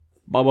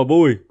Baba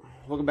boy.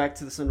 Welcome back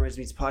to the Sunrise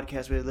Meets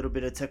podcast. We had a little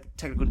bit of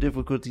technical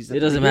difficulties. It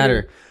doesn't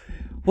matter.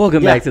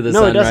 Welcome back to the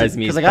Sunrise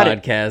Meets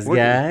podcast,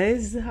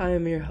 guys. I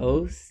am your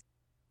host,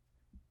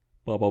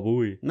 Baba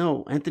boy.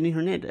 No, Anthony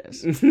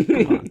Hernandez.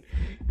 Come on.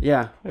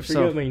 Yeah, I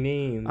forgot my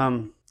name.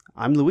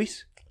 I'm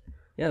Luis.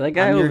 Yeah, that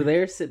guy over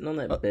there sitting on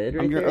that bed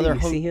right there.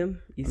 You see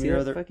him? You see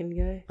that fucking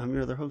guy? I'm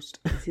your other host.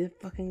 You see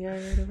that fucking guy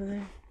right over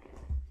there?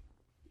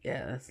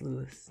 Yeah, that's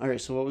Lewis. All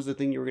right, so what was the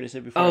thing you were going to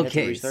say before I had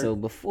to restart? So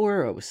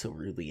before I was so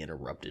rudely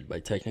interrupted by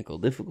technical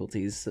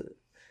difficulties,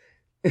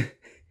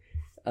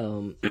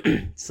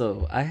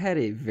 so I had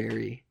a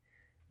very,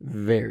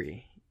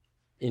 very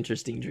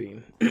interesting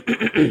dream.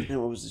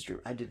 And what was this dream?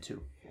 I did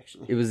too,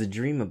 actually. It was a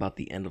dream about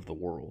the end of the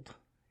world.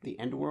 The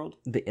end world?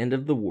 The end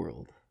of the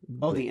world.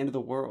 Oh, the end of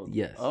the world.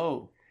 Yes.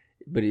 Oh.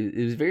 But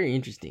it was very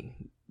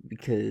interesting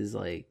because,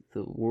 like,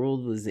 the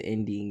world was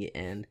ending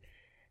and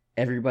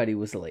everybody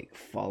was the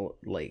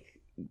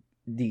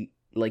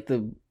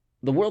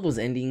world was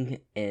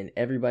ending and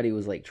everybody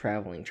was like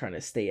traveling, trying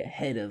to stay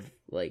ahead of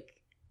like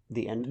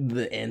the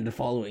end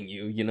following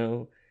you, you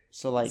know?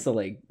 So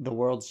the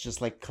world's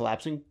just like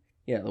collapsing?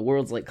 Yeah, the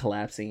world's like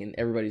collapsing and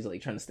everybody's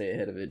like trying to stay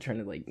ahead of it, trying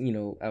to like, you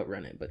know,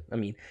 outrun it. But I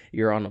mean,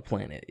 you're on a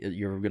planet.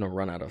 You're going to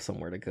run out of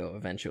somewhere to go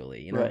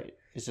eventually, you know? Right.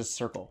 It's just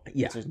circle.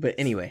 Yeah. But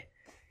anyway,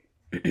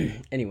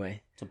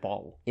 it's a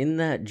ball. In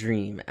that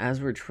dream, as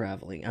we're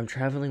traveling, I'm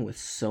traveling with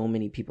so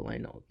many people I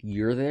know.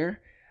 You're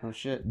there. Oh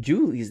shit.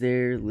 Julie's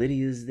there.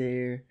 Lydia's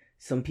there.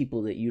 Some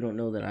people that you don't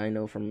know that I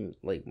know from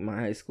like my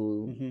high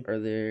school are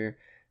there.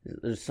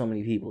 There's so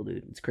many people,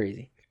 dude. It's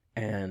crazy.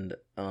 And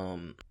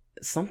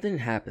something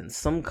happens.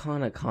 Some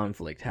kind of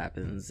conflict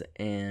happens,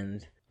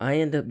 and I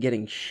end up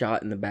getting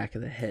shot in the back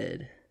of the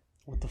head.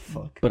 What the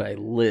fuck? But I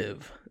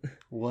live.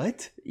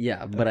 What?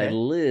 Yeah, but okay. I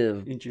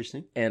live.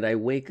 Interesting. And I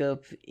wake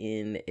up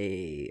in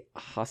a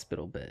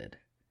hospital bed.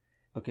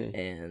 Okay.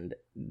 And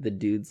the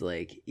dude's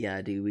like,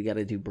 yeah, dude, we got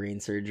to do brain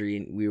surgery,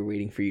 and we were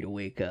waiting for you to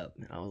wake up.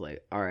 And I was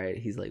like, all right.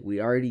 He's like, we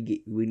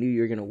knew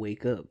you were going to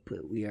wake up,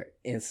 but we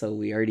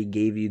already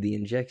gave you the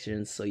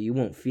injection, so you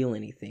won't feel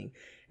anything.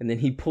 And then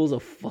he pulls a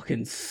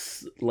fucking,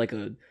 like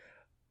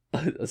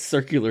a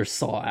circular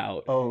saw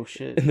out. Oh,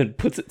 shit. And then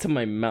puts it to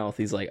my mouth.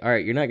 He's like, all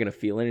right, you're not going to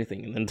feel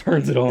anything. And then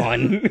turns it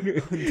on. What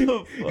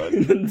the fuck?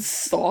 And then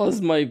saws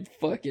my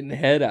fucking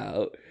head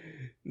out.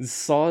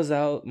 Saws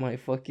out my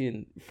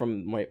fucking,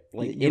 from my,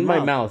 like, in my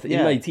mouth,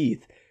 in my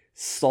teeth.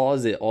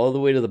 Saws it all the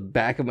way to the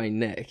back of my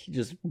neck.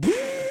 Just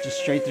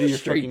straight through your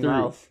fucking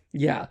mouth.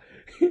 Yeah.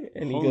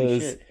 And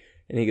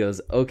he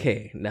goes,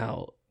 okay,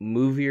 now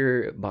move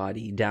your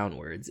body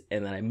downwards.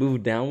 And then I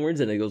move downwards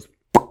and it goes,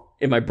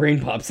 and my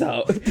brain pops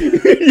out.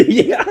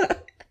 Yeah. What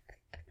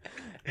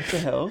the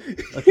hell?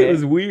 Okay. It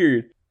was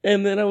weird.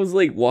 And then I was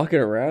like walking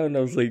around.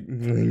 I was like,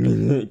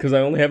 because I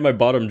only had my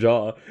bottom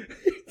jaw.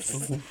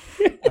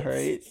 All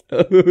right. So,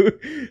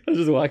 I was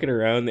just walking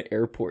around the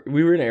airport.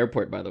 We were in an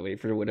airport, by the way,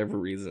 for whatever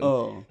reason.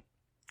 Oh.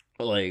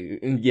 Like,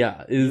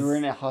 yeah. You were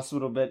in a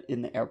hospital bed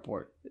in the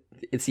airport.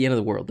 It's the end of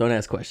the world. Don't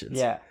ask questions.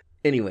 Yeah.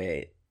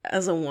 Anyway,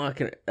 as I'm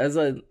walking,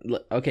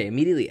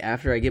 immediately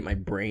after I get my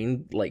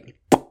brain, like,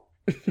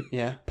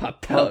 yeah,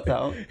 popped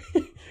out.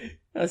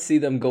 I see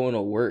them going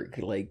to work,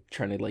 like,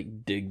 trying to,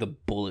 like, dig the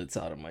bullets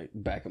out of my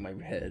back of my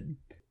head.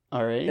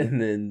 All right.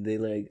 And then they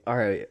like, all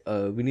right,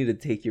 we need to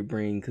take your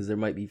brain because there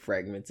might be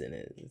fragments in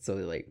it. So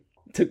they, like,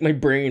 took my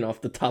brain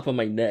off the top of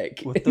my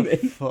neck. What the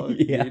fuck,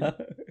 yeah. Dude?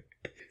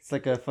 It's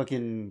like a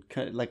fucking,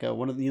 like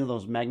one of, you know,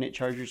 those magnet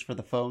chargers for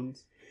the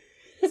phones?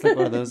 It's like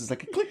one of those. It's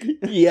like a click.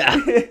 Yeah.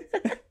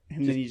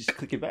 And then you just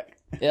click it back.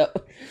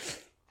 Yep.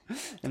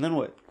 And then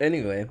what?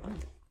 Anyway.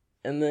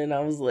 And then I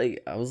was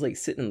like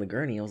sitting in the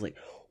gurney. I was like,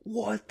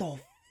 what the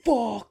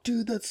fuck,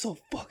 dude? That's so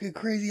fucking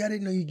crazy. I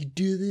didn't know you could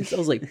do this. I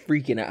was like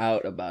freaking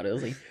out about it. I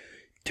was like,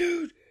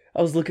 dude.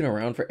 I was looking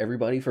around for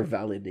everybody for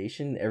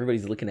validation.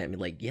 Everybody's looking at me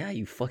like, yeah,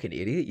 you fucking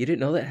idiot. You didn't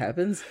know that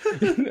happens?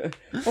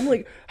 I'm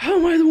like, how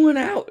am I the one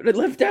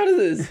left out of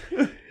this?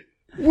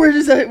 Where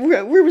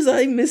was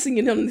I missing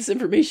in on this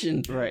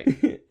information? Right.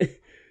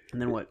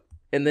 And then what?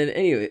 And then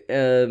anyway,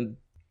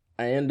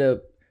 I end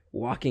up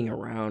walking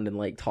around and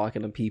like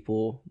talking to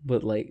people,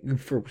 but like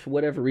for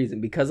whatever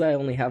reason, because I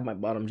only have my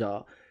bottom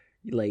jaw,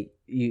 like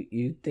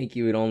you think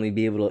you would only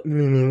be able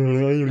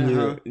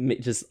to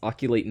just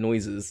oculate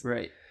noises.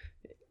 Right.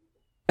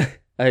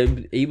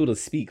 I'm able to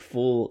speak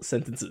full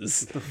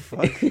sentences. What the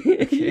fuck?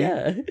 Okay.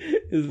 Yeah.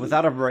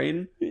 Without a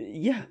brain?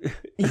 Yeah.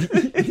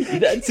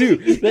 That too.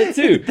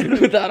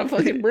 Without a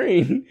fucking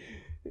brain.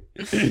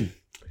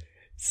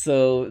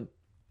 So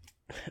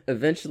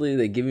eventually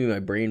they give me my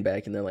brain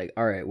back and they're like,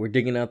 all right, we're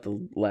digging out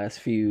the last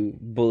few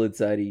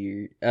bullets out of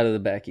the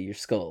back of your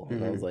skull.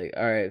 And I was like,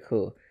 all right,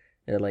 cool.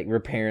 They're like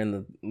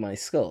repairing my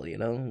skull, you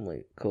know? I'm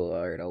like, cool,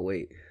 all right, I'll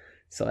wait.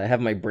 So I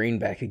have my brain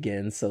back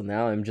again, so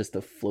now I'm just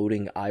a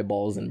floating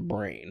eyeballs and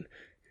brain.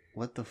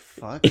 What the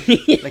fuck?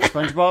 Like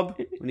SpongeBob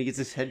when he gets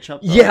his head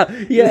chopped off? Yeah.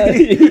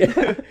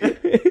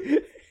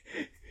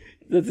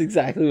 That's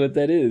exactly what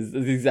that is.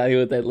 That's exactly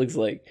what that looks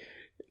like.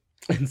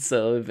 And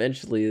so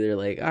eventually they're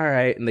like, all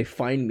right, and they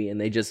find me and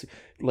they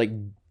like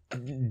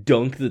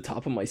dunk the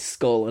top of my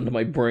skull into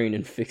my brain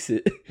and fix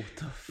it. What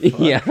the fuck?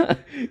 Yeah.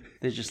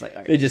 They're just like, all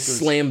right, They just goes-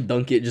 slam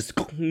dunk it, just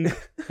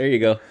there you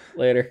go.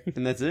 Later.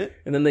 and that's it.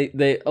 And then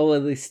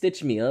they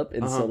stitch me up,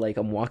 and so like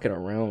I'm walking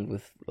around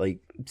with like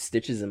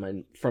stitches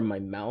in from my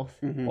mouth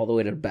all the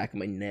way to the back of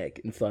my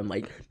neck, and so I'm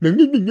like,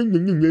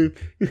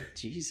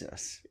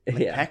 Jesus, like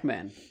Yeah.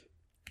 Pac-Man.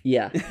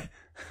 yeah.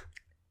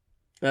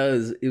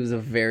 It was a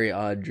very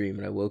odd dream,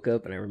 and I woke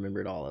up and I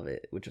remembered all of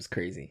it, which was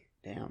crazy.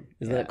 Damn,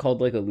 Isn't that called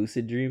like a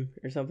lucid dream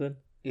or something?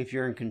 if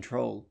you're in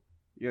control,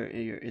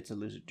 it's a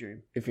lucid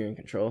dream. If you're in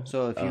control.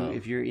 So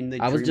if you're in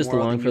the I was dream just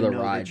world along and for you the know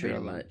that ride, you're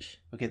very alone-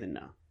 much. Okay, then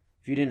no.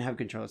 If you didn't have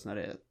control, it's not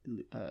a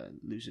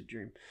lucid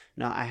dream.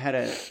 Now I had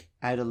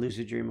a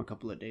lucid dream a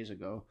couple of days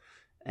ago,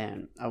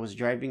 and I was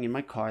driving in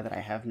my car that I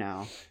have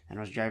now, and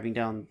I was driving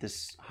down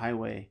this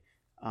highway,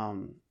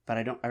 but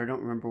I don't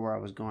remember where I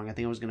was going. I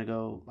think I was gonna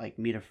go like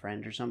meet a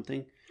friend or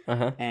something,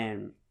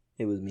 and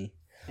It was me.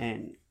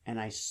 and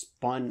I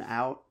spun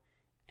out,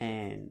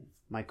 and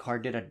my car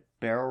did a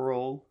barrel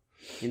roll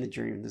in the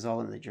dream. This is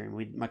all in the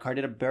dream. My car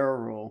did a barrel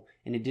roll,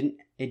 and it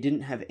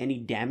didn't have any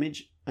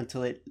damage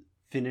until it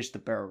finished the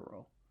barrel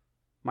roll.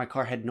 My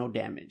car had no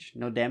damage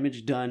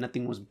done.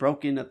 Nothing was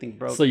broken. Nothing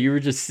broke. So you were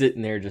just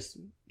sitting there, just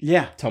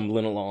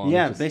tumbling along.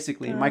 Yeah, just...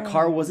 basically, my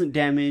car wasn't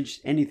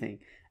damaged, anything,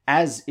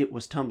 as it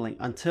was tumbling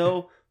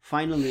until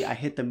finally I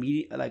hit the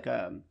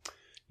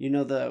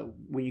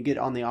when you get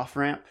on the off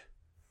ramp,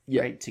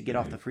 right, to get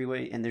off the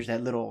freeway, and there's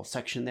that little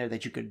section there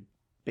that you could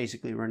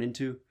basically run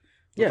into,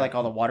 with like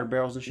all the water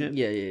barrels and shit.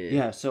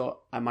 Yeah.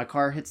 So my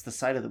car hits the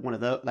side of one of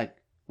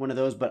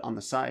those, but on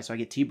the side, so I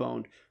get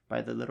T-boned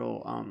by the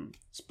little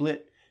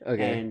split.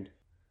 Okay. And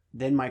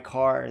then my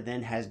car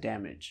then has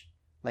damage.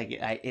 Like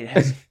it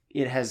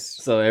has.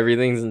 So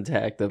everything's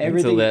intact up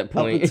until that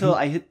point. Up until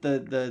I hit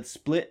the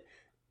split,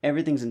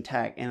 everything's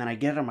intact. And then I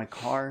get out of my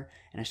car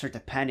and I start to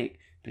panic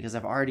because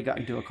I've already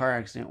gotten into a car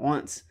accident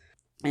once.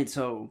 And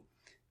so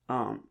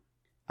I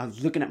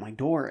was looking at my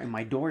door, and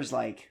my door's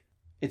like,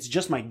 it's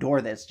just my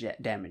door that's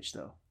damaged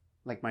though.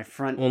 Like my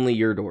front. Only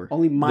your door.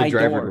 Only my the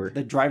driver door.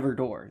 The driver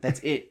door.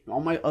 That's it.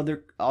 All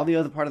the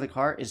other part of the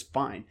car is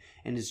fine,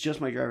 and it's just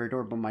my driver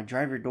door. But my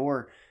driver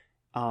door,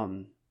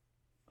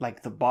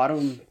 like the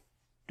bottom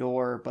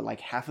door, but like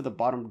half of the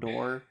bottom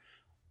door,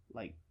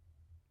 like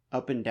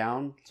up and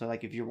down. So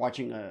like if you're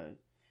watching a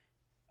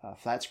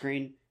flat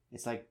screen,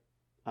 it's like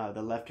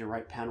the left and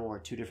right panel are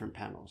two different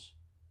panels,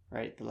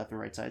 right? The left and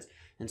right sides.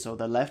 And so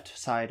the left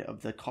side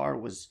of the car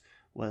was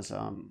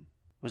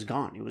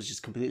gone. It was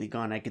just completely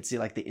gone. I could see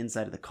like the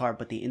inside of the car,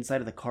 but the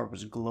inside of the car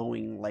was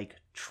glowing like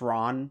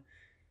Tron.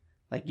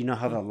 Like, you know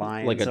how the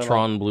line, like a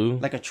Tron blue?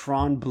 Like a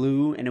Tron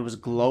blue, and it was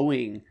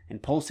glowing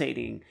and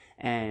pulsating,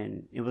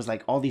 and it was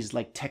like all these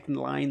like tech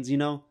lines, you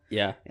know?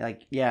 Yeah.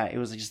 Like, yeah, it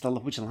was just a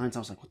bunch of lines. I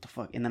was like, what the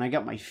fuck? And then I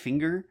got my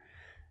finger,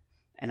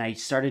 and I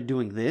started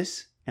doing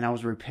this, and I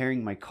was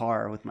repairing my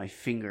car with my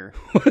finger.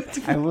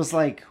 I was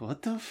like,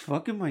 what the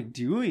fuck am I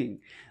doing?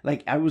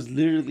 Like, I was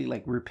literally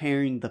like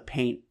repairing the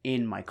paint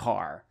in my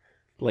car.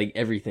 Like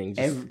everything.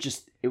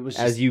 It was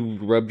as you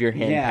rubbed your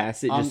hand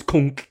past it, just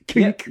kunk,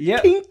 kink, yeah,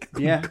 kink,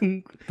 yeah,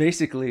 kunk.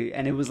 basically.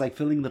 And it was like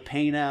filling the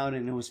paint out,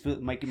 and it was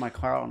making my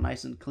car all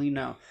nice and clean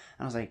now. And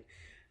I was like,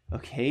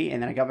 okay.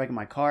 And then I got back in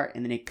my car,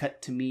 and then it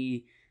cut to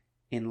me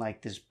in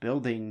like this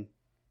building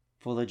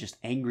full of just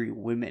angry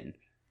women.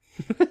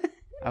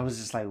 I was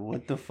just like,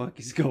 what the fuck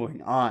is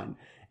going on?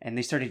 And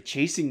they started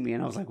chasing me,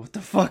 and I was like, what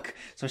the fuck?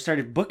 So I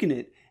started booking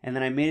it, and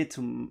then I made it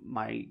to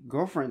my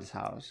girlfriend's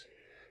house,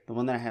 the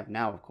one that I have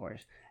now, of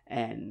course.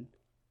 And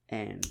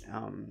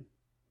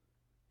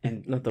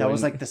that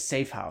was like the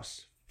safe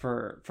house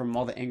from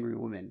all the angry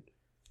women.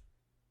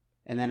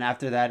 And then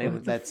after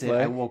that, that's it.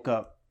 I woke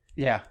up.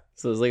 Yeah.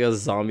 So it's like a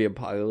zombie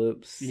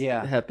apocalypse.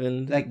 Yeah.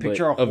 Happened. Like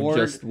picture a of horde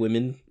just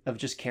women. Of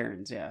just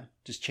Karens, yeah,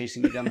 just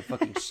chasing you down the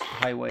fucking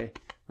highway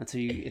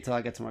until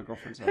I get to my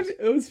girlfriend's house.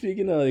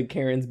 Speaking of like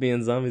Karens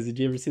being zombies, did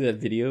you ever see that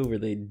video where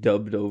they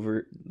dubbed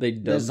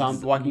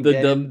the Walking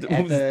Dead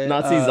at the,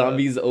 Nazi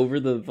zombies over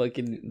the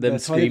fucking them the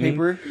screaming?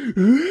 Toilet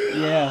paper?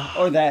 Yeah,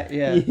 or that.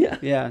 Yeah,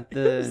 yeah. It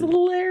was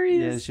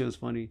hilarious. Yeah, she was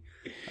funny.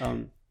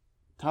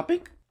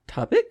 Topic.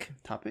 Pop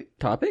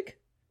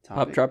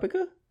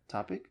Tropica.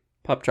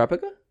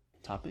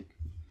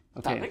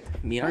 Okay.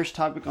 First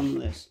topic on the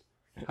list.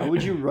 How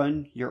would you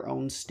run your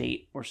own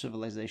state or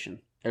civilization?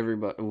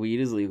 Everybody, weed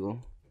is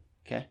legal.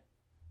 Okay.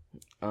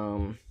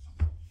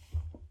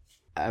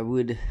 I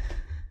would.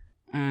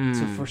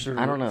 So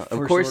I don't know.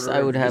 Of course,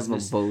 I would have a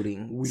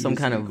voting, some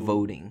kind of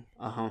voting.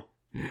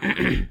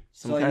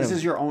 So like, this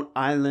is your own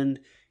island.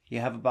 You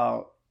have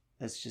about,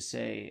 let's just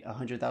say,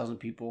 100,000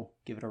 people.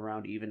 Give it a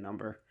round even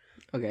number.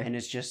 Okay. And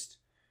it's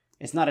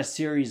not a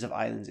series of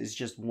islands. It's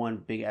just one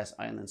big ass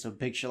island. So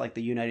picture like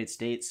the United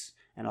States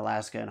and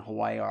Alaska and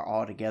Hawaii are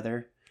all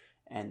together,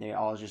 and they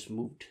all just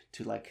moved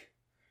to like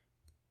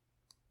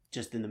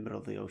just in the middle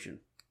of the ocean.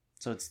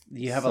 So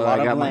you have a lot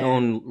of land. I got my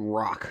own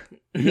rock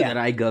that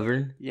I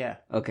govern. Yeah.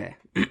 Okay.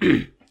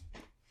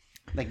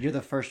 Like you're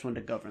the first one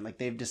to govern. Like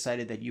they've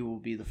decided that you will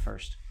be the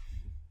first.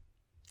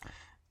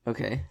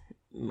 Okay,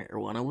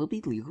 marijuana will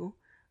be legal,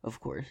 of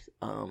course.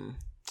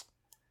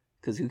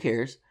 Because who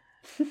cares?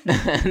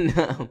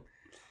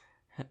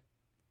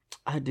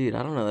 And, dude,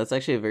 I don't know. That's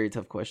actually a very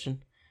tough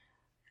question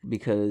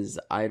because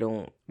I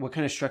don't What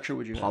kind of structure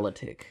would you have?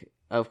 politic.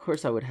 Of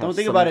course, I would have. Don't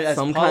think about it as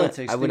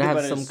politics. I would Think have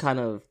about it some as, kind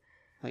of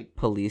like,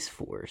 police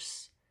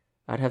force.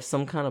 I'd have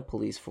some kind of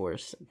police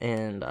force,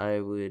 and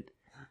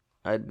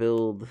I'd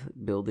build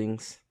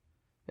buildings,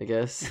 I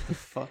guess.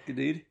 fuck,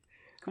 dude.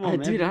 Come on, man.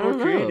 Dude, Be I more don't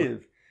know.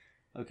 creative.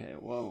 Okay,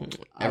 well,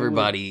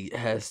 Everybody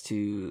has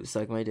to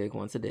suck my dick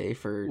once a day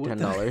for $10. What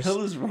the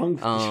hell is wrong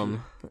with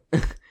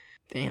you?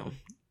 Damn,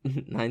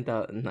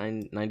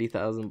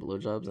 90,000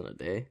 blowjobs in a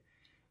day.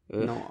 Ugh.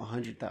 No,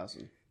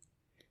 100,000.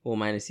 Well,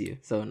 minus you,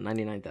 so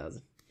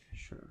 99,000.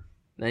 Sure.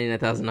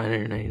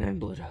 99,999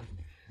 blowjobs.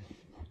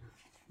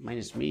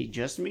 Minus me,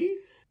 just me?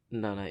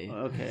 No, not you.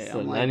 Okay,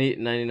 So I'm like,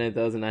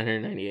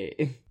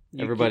 99,998.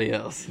 Everybody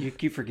else. You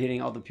keep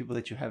forgetting all the people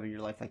that you have in your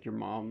life, like your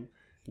mom,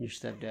 your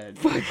stepdad,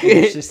 Fuck your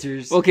it.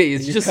 sisters. Okay,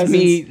 it's your just cousins.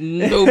 me.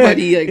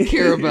 Nobody I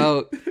care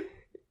about.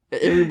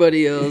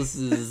 Everybody else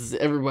is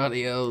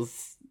everybody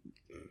else.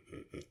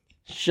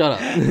 Shut up.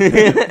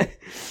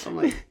 I'm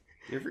like,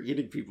 you're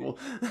forgetting people.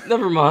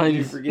 Never mind.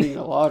 You're forgetting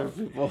a lot of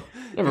people.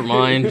 Never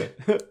mind.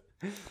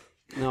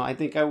 No, I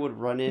think I would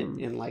run it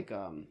in like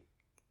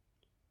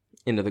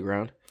Into the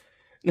ground.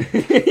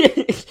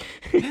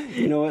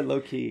 you know what,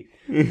 low key.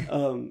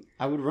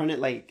 I would run it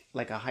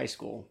like a high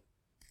school.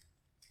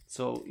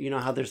 So you know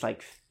how there's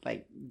like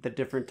the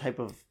different type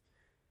of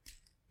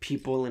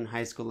people in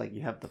high school, like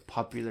you have the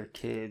popular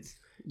kids,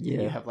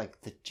 Yeah. you have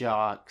like the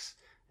jocks,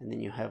 and then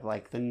you have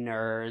like the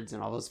nerds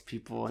and all those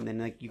people, and then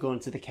like you go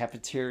into the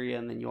cafeteria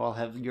and then you all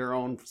have your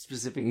own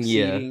specific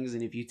Yeah. seatings,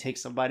 and if you take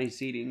somebody's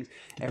seatings,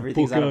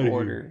 everything's out of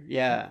order.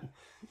 Yeah.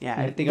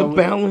 I think the I would,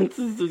 balance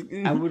is.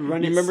 I would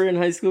run You it. remember in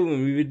high school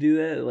when we would do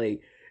that?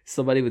 Like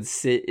somebody would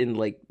sit in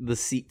like the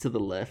seat to the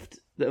left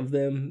of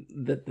them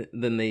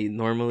than they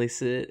normally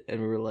sit,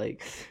 and we were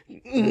like,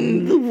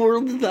 the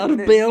world is out of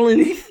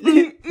balance.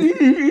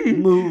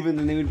 move, and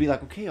then they would be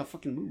like, okay, I'll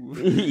fucking move.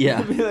 Yeah.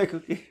 I'd be like,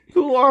 okay.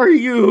 Who are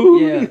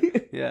you?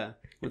 Yeah.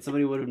 When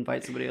somebody would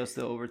invite somebody else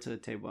over to the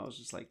table, I was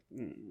just like,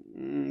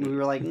 we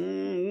were like,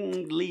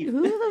 leave.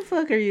 Who the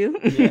fuck are you?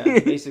 Yeah,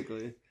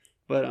 basically.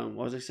 But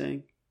what was I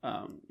saying?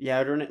 Yeah,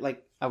 I'd run it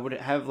like I would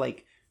have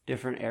like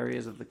different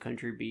areas of the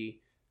country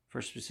be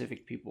for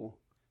specific people.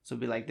 So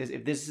it'd be like this: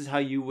 if this is how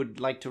you would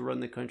like to run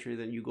the country,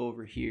 then you go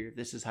over here. If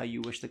this is how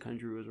you wish the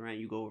country was ran,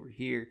 you go over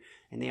here.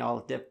 And they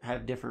all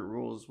have different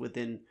rules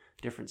within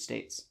different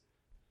states.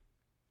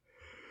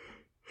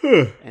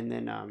 And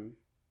then,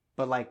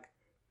 but like,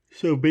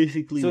 So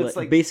basically, So it's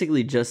like-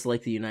 basically just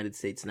like the United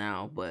States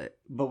now, but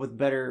with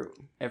better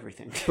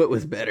everything.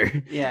 with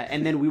better. Yeah,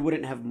 and then we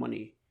wouldn't have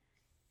money.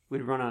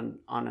 We'd run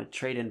on a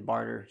trade and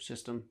barter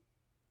system,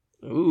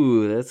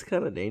 Ooh, that's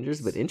kind of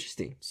dangerous, but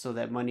interesting. so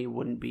that money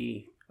wouldn't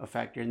be a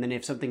factor. And then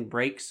if something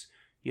breaks,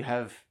 you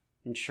have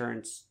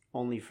insurance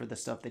only for the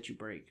stuff that you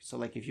break. So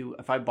like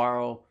if I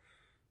borrow,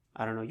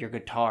 I don't know, your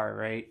guitar,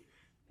 right?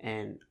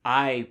 And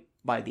I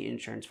buy the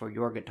insurance for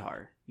your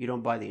guitar. You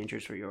don't buy the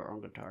insurance for your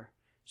own guitar.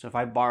 So if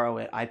I borrow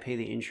it, I pay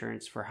the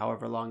insurance for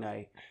however long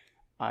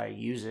I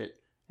use it.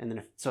 And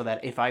then so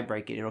that if I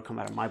break it, it'll come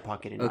out of my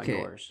pocket and not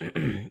yours.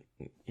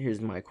 Here's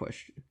my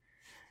question.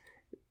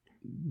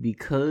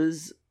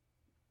 Because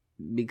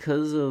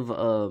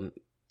of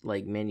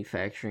like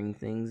manufacturing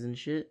things and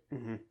shit.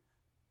 Mm-hmm.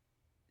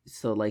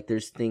 So like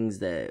there's things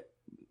that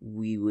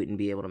we wouldn't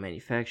be able to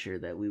manufacture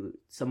that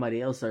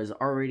somebody else is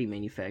already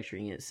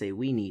manufacturing it, say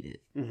we need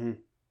it. Mm-hmm.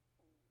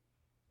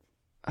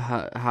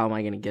 How am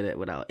I going to get it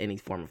without any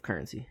form of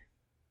currency?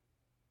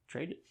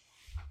 Trade it.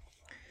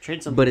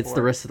 Trade something. But it's for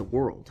the it. rest of the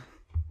world.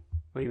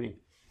 What do you mean?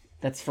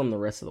 That's from the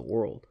rest of the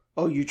world.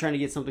 Oh, you're trying to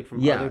get something from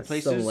Yeah, other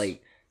places? so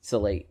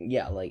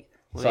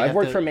Well, so you I've have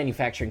worked to- for a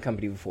manufacturing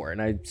company before,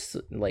 and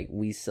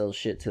we sell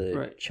shit to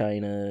Right.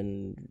 China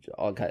and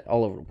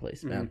all over the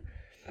place, man.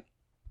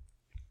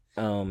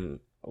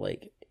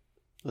 Like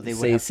Well, they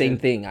would say have same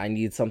to- thing. I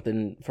need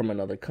something from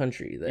another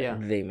country that Yeah.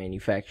 they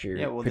manufacture,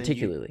 Yeah, well,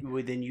 particularly.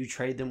 then you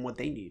trade them what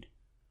they need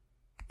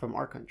from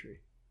our country.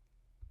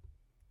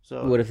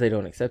 So What if they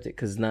don't accept it?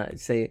 Because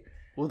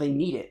well, they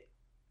need it.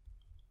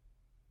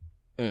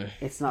 Mm.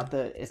 It's not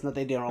that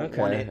they don't want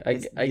Okay,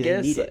 it. I They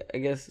guess need it. I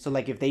guess So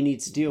like if they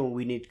need steel and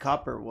we need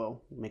copper,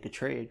 well, make a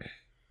trade.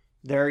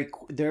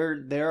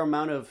 Their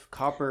amount of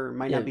copper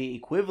might Yeah. not be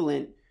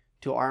equivalent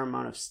to our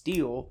amount of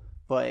steel,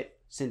 but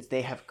since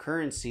they have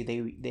currency,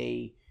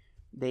 they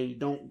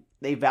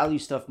value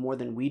stuff more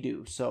than we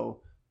do.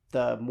 So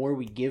the more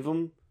we give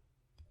them,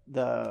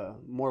 the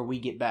more we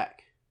get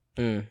back.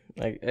 I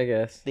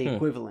guess The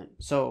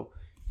equivalent. So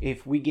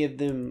if we give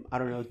them, I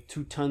don't know,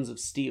 2 tons of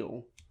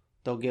steel,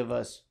 they'll give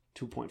us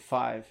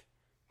 2.5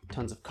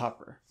 tons of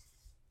copper.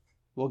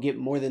 We'll get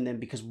more than them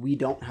because we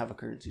don't have a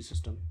currency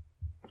system.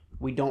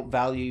 We don't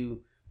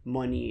value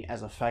money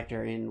as a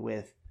factor in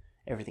with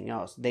everything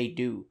else. They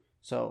do.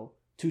 So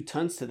 2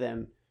 tons to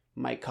them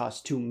might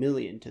cost 2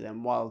 million to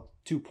them, while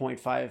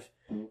 2.5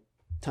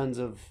 tons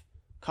of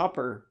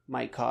copper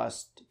might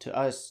cost to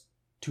us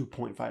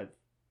 2.5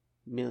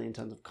 million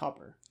tons of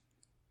copper.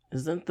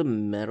 Isn't the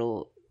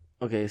metal...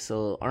 Okay,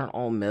 so aren't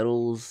all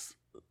metals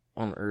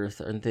on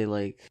Earth, aren't they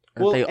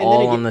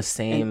all on the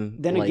same...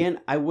 Then again,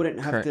 I wouldn't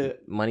have to...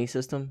 money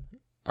system?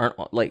 Aren't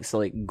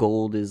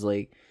gold is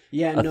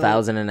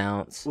 1,000 an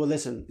ounce. Well,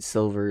 listen.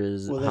 Silver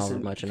is however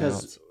much an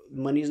ounce.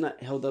 Money's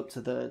not held up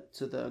to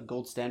the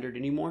gold standard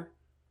anymore.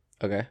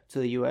 Okay. To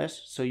the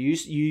U.S. So you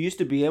used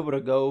to be able to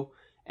go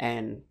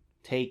and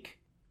take,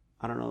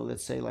 I don't know,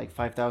 let's say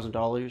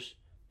 $5,000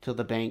 to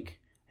the bank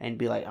and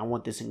be like, I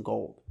want this in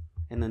gold,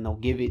 and then they'll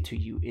give it to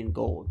you in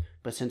gold.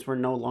 But since we're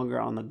no longer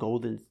on the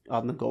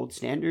gold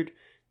standard,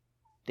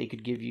 they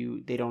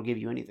don't give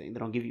you anything. They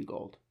don't give you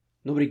gold.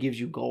 Nobody gives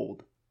you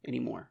gold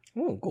anymore. I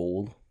want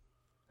gold.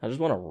 I just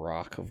want a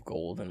rock of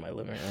gold in my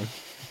living room.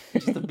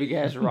 Just a big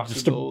ass rock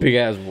just of gold. Just a big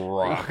ass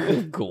rock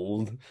of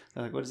gold.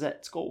 They're like, what is that?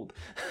 It's gold.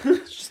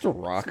 It's just a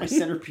rock. It's my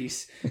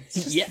centerpiece.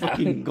 It's just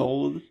fucking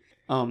gold.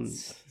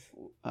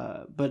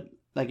 But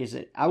like I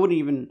said, I wouldn't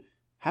even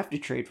have to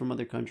trade from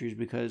other countries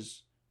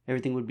because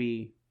everything would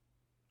be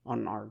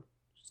on our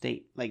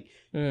state.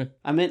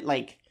 I meant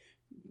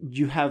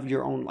you have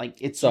your own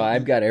So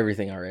I've got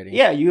everything already.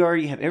 Yeah, you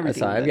already have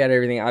everything. So I've got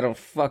everything. I don't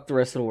fuck the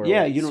rest of the world.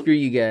 Yeah, you don't. Screw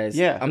you guys.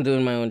 Yeah, I'm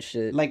doing my own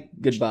shit.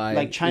 Goodbye.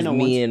 Like China,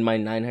 me and my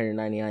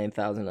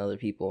 999,000 other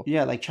people.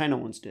 Yeah, like China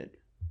once did,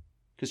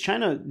 because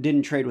China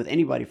didn't trade with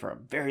anybody for a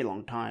very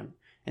long time,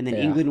 and then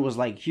England was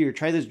like, "Here,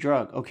 try this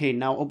drug. Okay,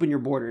 now open your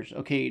borders.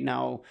 Okay,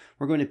 now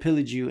we're going to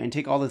pillage you and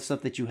take all the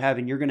stuff that you have,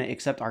 and you're going to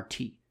accept our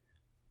tea.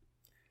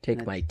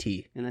 Take my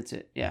tea, and that's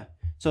it. Yeah.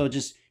 So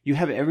just you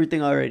have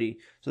everything already.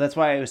 So that's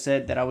why I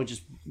said that I would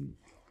just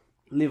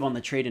live on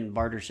the trade and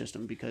barter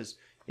system, because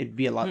it'd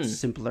be a lot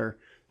simpler,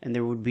 and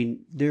there would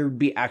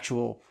be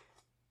actual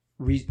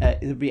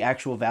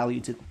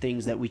value to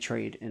things that we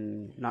trade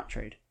and not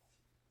trade.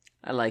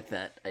 I like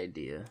that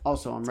idea.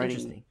 Also, I'm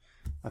writing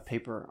a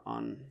paper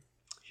on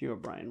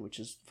Herobrine, which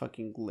is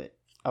fucking lit.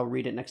 I'll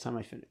read it next time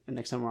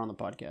we're on the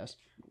podcast.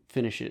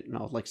 Finish it and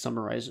I'll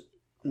summarize it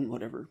and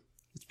whatever.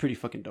 It's pretty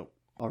fucking dope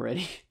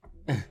already.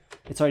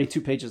 It's already 2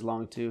 pages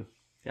long too.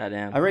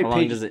 Goddamn. I write How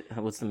long does it?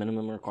 What's the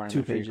minimum requirement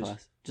 2 for your pages.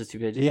 class? Just 2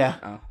 pages? Yeah.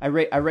 Oh. I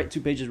write 2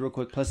 pages real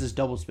quick. Plus it's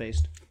double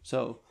spaced.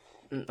 So.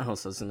 Oh,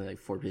 so it's only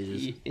 4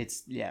 pages.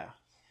 It's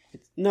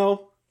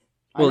no.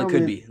 Well, it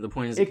could be. The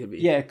point is, it could be.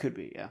 Yeah, it could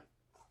be. Yeah,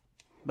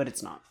 but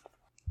it's not,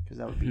 because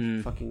that would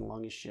be fucking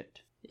long as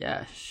shit.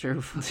 Yeah,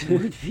 sure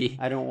would be.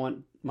 I don't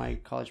want my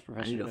college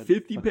professor. I need a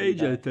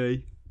 50-page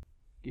essay.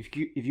 If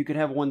you could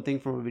have one thing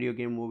from a video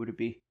game, what would it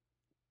be?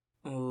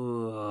 I've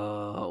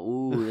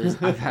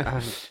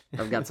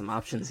got some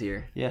options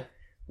here. Yeah.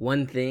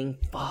 One thing.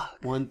 Fuck.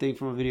 One thing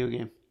from a video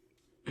game.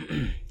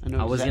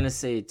 I was gonna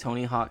say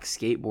Tony Hawk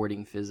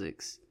skateboarding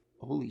physics.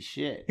 Holy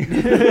shit. Dude,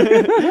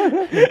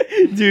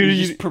 you're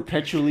just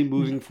perpetually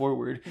moving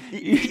forward.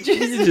 You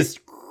just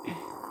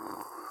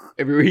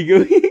everywhere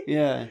you go.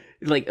 Yeah.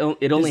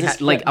 It only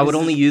I would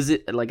only use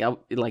it it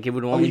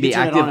would only be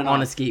active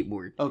on a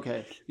skateboard.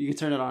 Okay. You can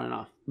turn it on and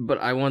off. But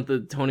I want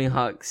the Tony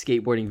Hawk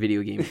skateboarding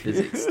video game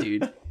physics,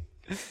 dude.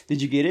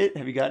 Did you get it?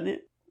 Have you gotten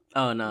it?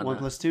 Oh no.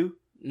 1+2?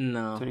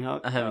 No. Tony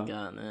Hawk? I haven't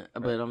gotten it.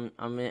 But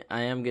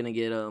I am gonna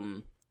get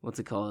what's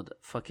it called?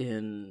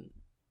 Fucking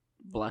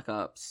Black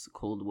Ops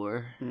Cold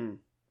War.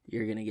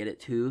 You're gonna get it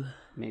too?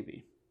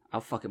 Maybe. I'll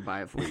fucking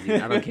buy it for you,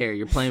 dude. I don't care.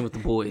 You're playing with the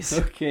boys.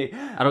 Okay.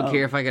 I don't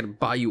care if I gotta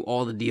buy you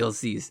all the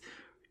DLCs.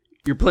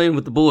 You're playing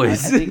with the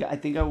boys. I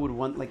think I would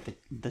want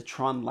the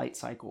Tron light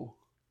cycle.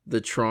 The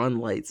Tron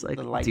light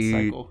cycle. The light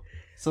cycle.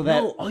 So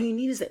that all you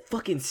need is that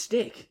fucking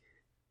stick.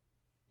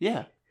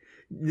 Yeah.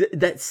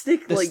 That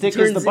stick the stick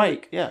is the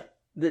bike. Yeah.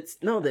 That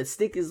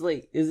stick is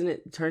isn't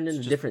it turned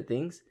into different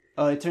things?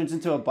 Oh, it turns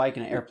into a bike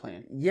and an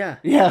airplane. Yeah.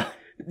 Yeah.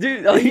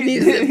 Dude, all you need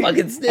is that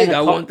fucking stick.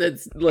 I want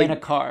that and a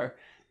car.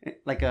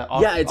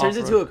 It turns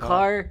into a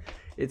car.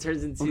 It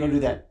turns into Don't do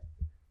that.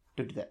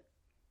 Don't do that.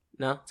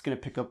 No? It's gonna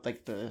pick up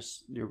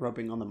you're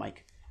rubbing on the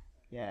mic.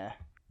 Yeah.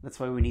 That's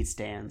why we need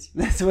stands.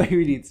 That's why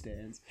we need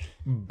stands.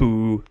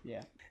 Boo.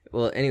 Yeah.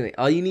 Well, anyway,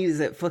 all you need is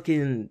that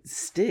fucking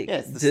stick. Yeah,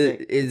 it's the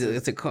stick.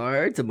 It's a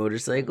car, it's a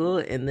motorcycle,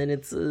 and then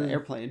it's an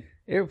airplane.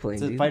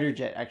 It's a fighter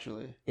jet,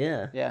 actually.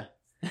 Yeah. Yeah.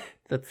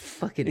 That's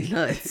fucking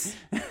nuts.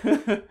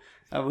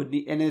 I would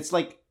need, and it's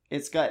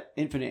got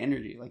infinite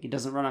energy. It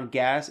doesn't run on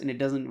gas and it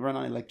doesn't run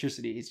on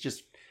electricity.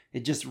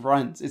 It just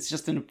runs. It's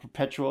just in a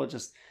perpetual,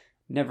 just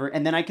never.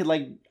 And then I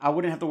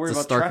wouldn't have to worry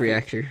about Stark traffic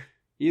reactor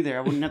either.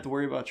 I wouldn't have to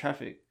worry about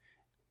traffic,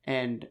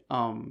 and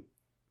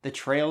the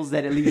trails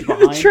that it leaves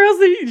behind. The trails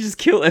that you just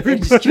kill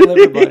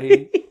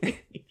everybody.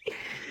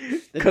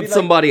 Cut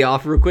somebody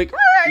off real quick.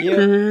 Yeah.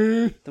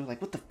 They're like,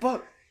 what the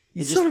fuck?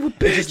 You son of a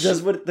bitch. It just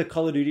does what the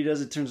Call of Duty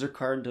does. It turns their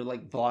car into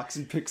blocks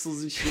and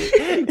pixels and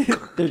shit.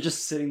 They're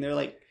just sitting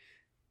there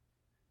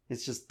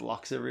it's just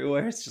blocks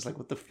everywhere. It's just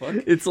what the fuck?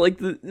 It's like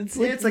the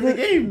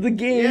game. The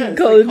game. Yeah,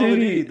 Call of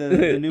Duty.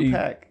 The new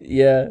pack.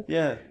 Yeah.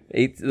 Yeah.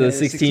 The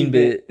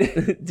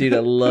 16-bit. Dude, I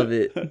love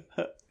it.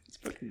 It's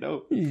fucking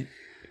dope.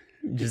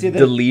 Just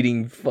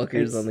deleting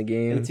fuckers on the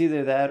game. It's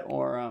either that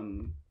or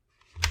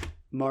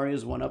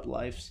Mario's 1-Up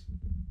Lives.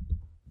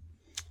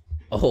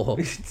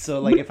 Oh. So,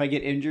 like, if I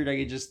get injured, I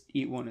can just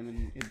eat one and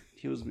then it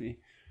heals me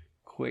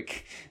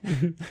quick.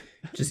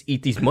 Just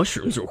eat these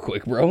mushrooms real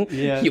quick, bro.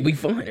 Yeah. You'll be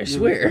fine, I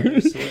swear. I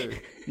swear.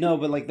 No,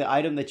 but, like, the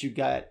item that you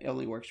got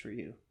only works for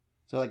you.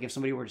 So, like, if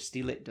somebody were to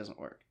steal it, it doesn't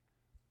work.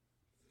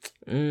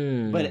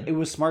 But it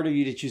was smart of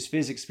you to choose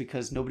physics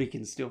because nobody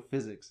can steal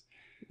physics.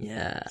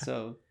 Yeah.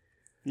 So,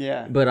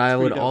 yeah. But I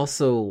would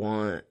also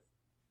want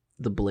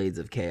the Blades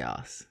of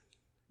Chaos.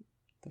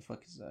 The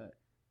fuck is that?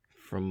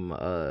 From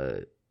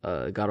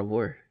God of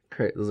War.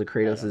 Those are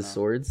Kratos'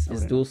 swords.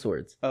 His dual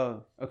swords.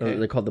 Oh, okay.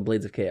 They're called the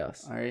Blades of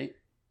Chaos. All right.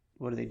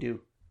 What do they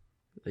do?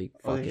 Like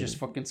they're just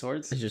fucking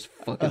swords? It's just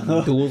fucking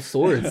dual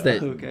swords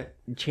that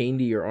chain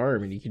to your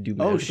arm and you can do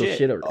magical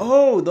shit over.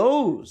 Oh,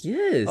 those.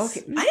 Yes.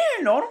 Okay. I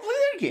didn't know how to play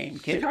that game,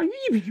 kid.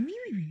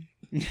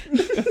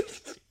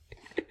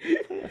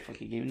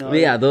 Fucking game. No, but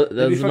yeah,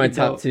 those are my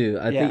top two.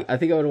 I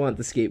think I would want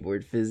the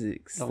skateboard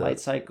physics. The light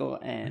cycle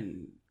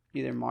and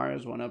either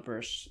Mario's 1-Up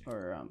or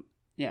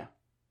yeah.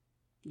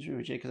 That's pretty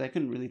much it, because I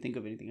couldn't really think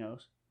of anything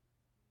else.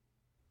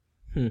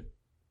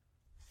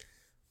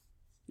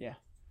 Yeah.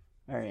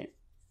 All right.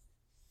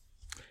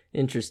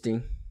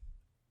 Interesting.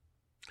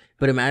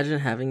 But imagine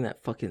having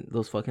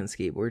those fucking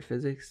skateboard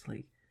physics.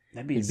 Like,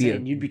 that'd be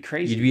insane. You'd be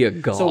crazy. You'd be a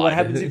god. So what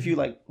happens if you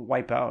like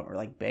wipe out or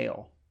like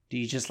bail? Do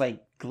you just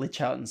like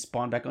glitch out and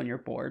spawn back on your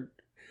board?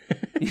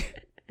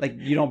 Like,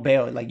 you don't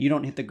bail. Like, you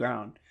don't hit the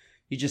ground.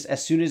 You just,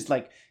 as soon as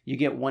like you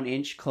get 1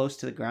 inch close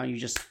to the ground, you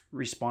just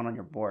respawn on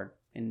your board,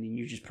 and then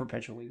you just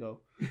perpetually go.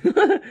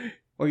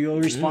 Or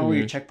you'll respawn where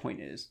your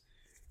checkpoint is.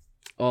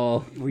 Oh,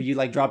 where you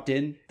like dropped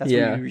in. That's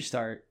when you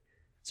restart.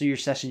 So your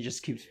session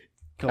just keeps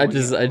going.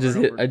 How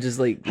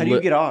do you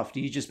get off?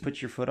 Do you just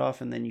put your foot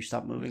off and then you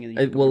stop moving? And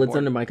then it's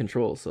under my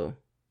control, so.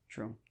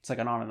 True. It's like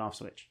an on and off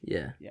switch.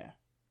 Yeah. Yeah.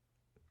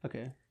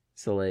 Okay.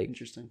 So like,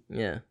 interesting.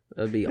 Yeah,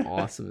 that'd be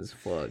awesome as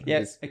fuck.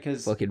 Yeah,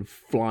 because fucking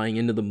flying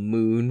into the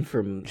moon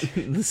from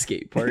the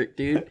skate park,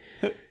 dude.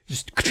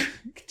 Just.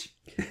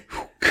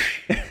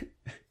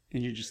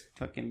 And you're just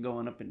fucking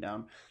going up and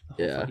down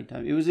the whole fucking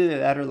time. It was either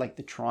that or like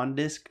the Tron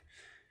disc,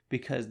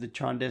 because the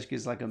Tron disc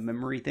is like a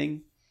memory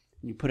thing.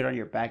 You put it on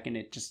your back and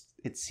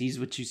it sees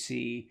what you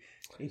see.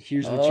 It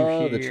hears what you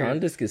hear. The Tron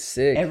disc is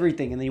sick.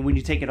 Everything. And then when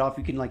you take it off,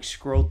 you can like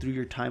scroll through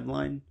your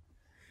timeline.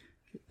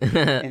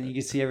 And you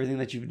can see everything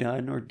that you've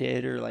done or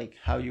did, or like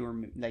how you were,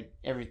 like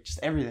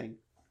everything.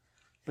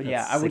 But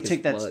that's I would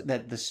take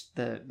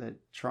the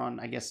Tron,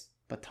 I guess,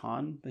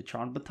 baton, the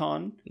Tron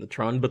baton,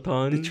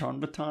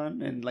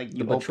 and like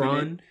you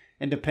open it,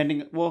 and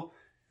depending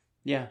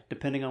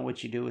on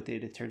what you do with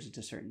it, it turns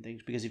into certain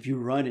things. Because if you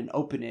run and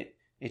open it,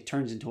 it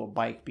turns into a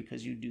bike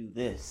because you do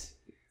this.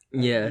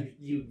 Yeah,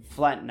 you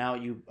flatten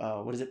out,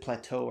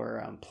 plateau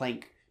or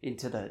plank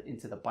into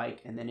the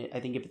bike, and then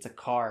I think if it's a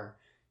car,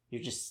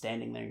 you're just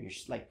standing there and you're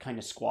just like kind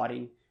of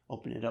squatting.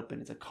 Open it up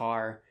and it's a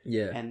car.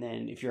 Yeah. And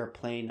then if you're a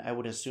plane, I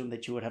would assume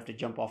that you would have to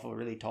jump off a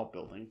really tall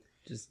building.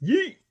 Just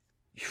yeet.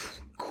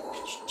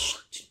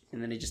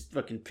 And then it just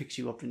fucking picks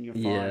you up and you're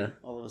flying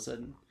all of a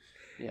sudden.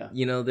 Yeah.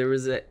 You know,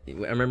 I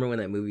remember when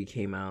that movie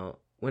came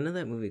out. When did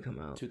that movie come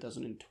out?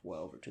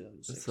 2012 or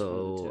 2006.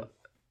 So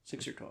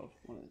 6 or 12.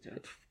 One of the two.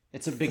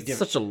 It's a big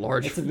difference. Such a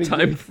large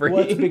time frame.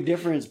 Well, it's a big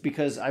difference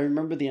because I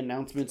remember the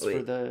announcements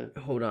for the...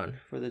 Hold on.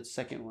 For the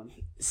second one.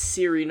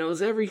 Siri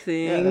knows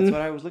everything. Yeah, that's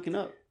what I was looking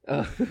up.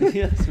 Yeah,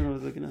 that's what I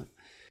was looking up.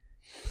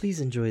 Please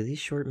enjoy these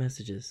short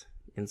messages.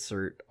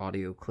 Insert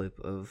audio clip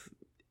of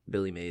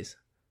Billy Mays.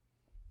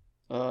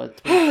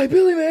 Hi,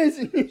 Billy Mays!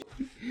 Oh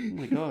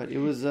my god. It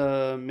was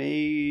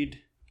made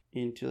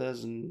in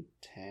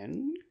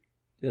 2010?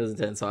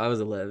 2010, so I was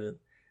 11.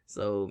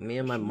 So me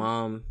and my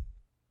mom,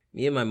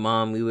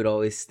 we would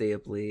always stay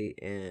up late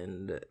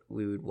and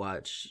we would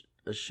watch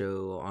a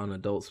show on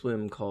Adult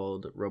Swim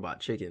called Robot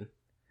Chicken.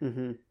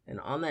 Mm-hmm. And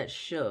on that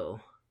show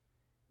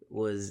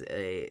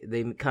they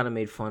kind of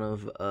made fun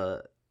of,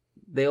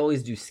 they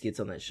always do skits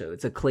on that show.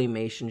 It's a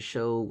claymation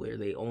show where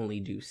they only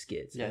do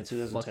skits. Yeah, it's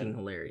fucking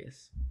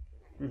hilarious.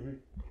 Mm-hmm.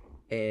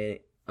 And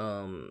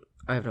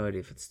I have no idea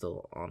if it's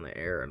still on the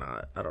air or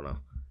not. I don't know.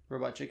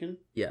 Robot Chicken?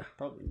 Yeah.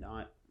 Probably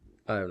not.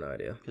 I have no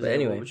idea. But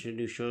anyway, what you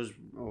do shows.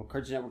 Oh,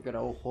 Cartoon Network got a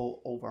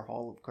whole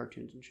overhaul of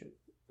cartoons and shit.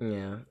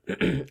 Yeah.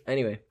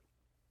 Anyway,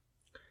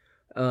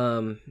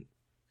 I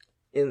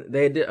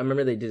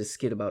remember they did a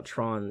skit about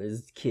Tron.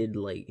 This kid,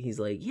 he's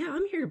like, "Yeah,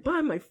 I'm here to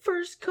buy my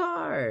first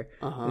car."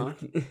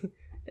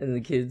 And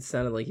the kid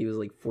sounded like he was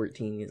like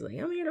 14. He's like,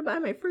 "I'm here to buy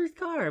my first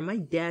car. My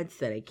dad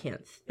said I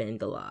can't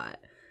spend a lot."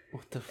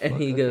 What the fuck?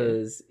 And he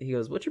goes,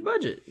 "What's your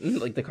budget?"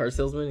 Like the car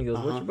salesman. He goes,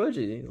 "What's your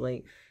budget?" He's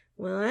like,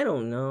 "Well, I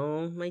don't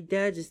know. My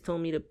dad just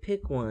told me to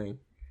pick one."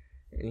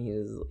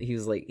 And he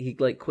was like, he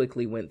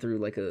quickly went through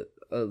like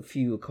a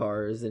few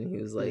cars, and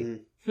he was like,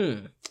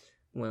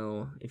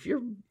 well, if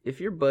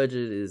your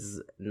budget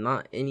is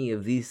not any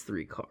of these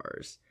 3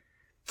 cars,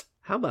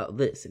 how about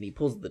this? And he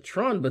pulls the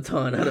Tron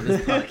baton out of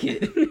his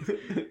pocket.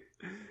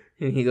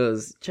 And he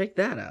goes, check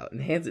that out, and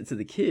hands it to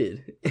the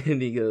kid.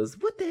 And he goes,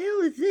 what the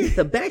hell is this?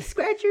 A back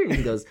scratcher? And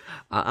he goes,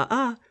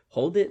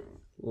 hold it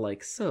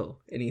like so.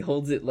 And he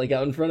holds it like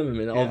out in front of him,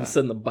 and all of a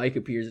sudden the bike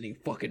appears, and he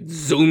fucking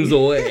zooms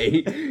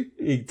away.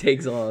 He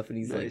takes off, and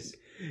he's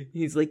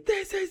like,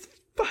 this is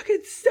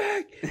fucking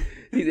sick.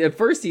 At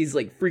first he's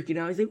like freaking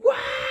out. He's like, wah!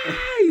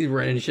 He's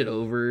running shit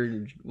over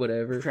and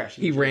whatever.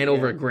 He ran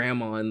over a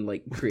grandma and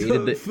like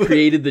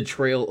created the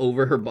trail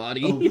over her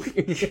body. Oh.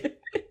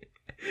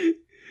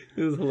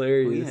 It was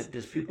hilarious.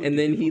 And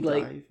then he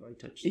like,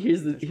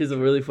 here's a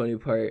really funny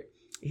part.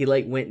 He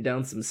like went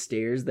down some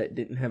stairs that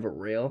didn't have a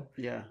rail.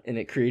 Yeah. And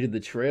it created the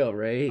trail,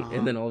 right? Uh-huh.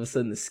 And then all of a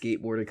sudden the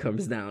skateboarder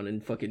comes down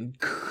and fucking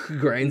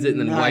grinds it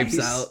and then wipes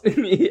out.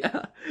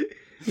 Yeah.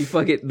 He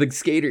fucking, the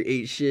skater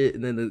ate shit,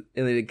 and then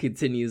it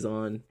continues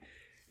on,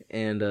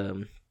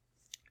 and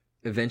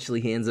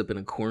eventually he ends up in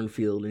a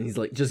cornfield, and he's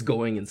like just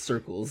going in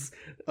circles.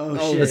 Oh,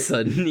 all of a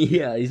sudden,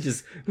 yeah, he's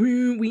just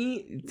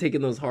we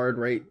taking those hard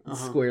right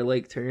square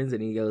leg turns,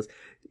 and he goes,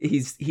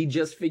 he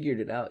just figured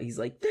it out. He's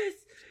like, this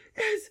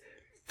is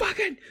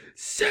fucking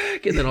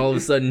sick, and then all of a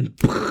sudden,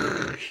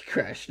 he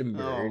crashed and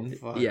burned.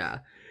 Oh,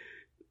 yeah,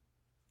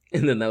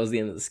 and then that was the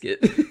end of the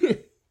skit.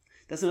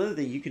 That's another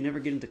thing. You can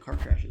never get into car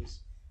crashes.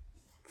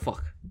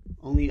 Fuck.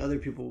 Only other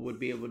people would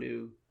be able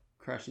to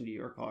crash into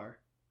your car,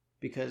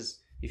 because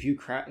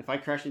if I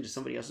crash into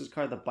somebody else's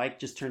car, the bike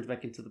just turns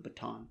back into the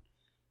baton.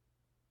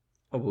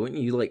 Oh, but wouldn't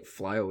you like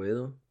fly away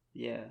though?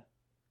 Yeah.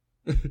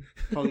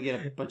 Probably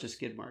get a bunch of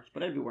skid marks,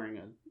 but I'd be wearing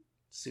a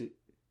suit.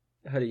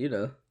 How do you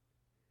know?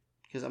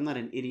 Because I'm not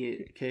an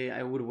idiot. Okay,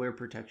 I would wear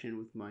protection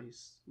with my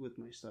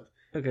stuff.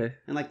 Okay.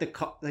 And like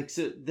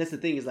so that's the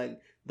thing is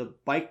like the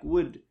bike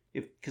would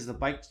because the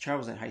bike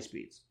travels at high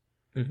speeds.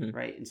 Mm-hmm.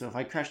 Right, and so if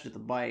I crash the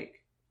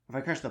bike,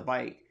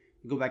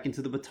 go back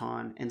into the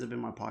baton, ends up in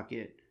my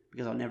pocket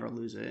because I'll never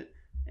lose it,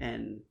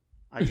 and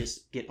I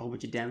just get a whole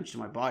bunch of damage to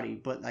my body.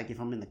 But like if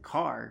I'm in the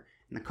car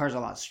and the car's a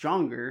lot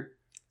stronger,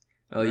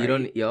 oh,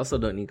 right? You also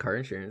don't need car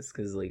insurance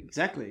because like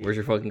exactly, where's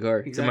your fucking car?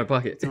 Exactly. It's in my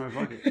pocket. It's in my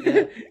pocket.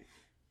 Yeah,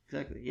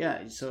 exactly.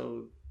 Yeah,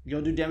 so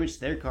you'll do damage to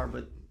their car,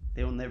 but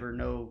they will never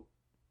know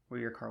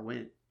where your car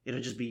went. It'll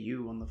just be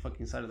you on the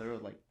fucking side of the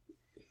road, like,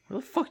 where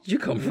the fuck did you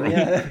come from?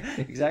 Yeah,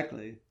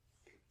 exactly.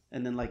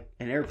 And then, like,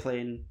 an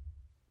airplane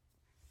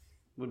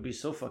would be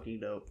so fucking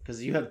dope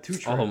because you have two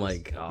trails. Oh my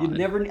god!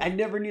 I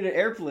never need an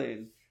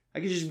airplane. I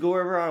can just go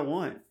wherever I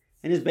want,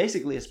 and it's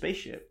basically a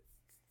spaceship.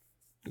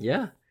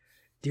 Yeah,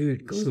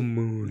 dude, go to the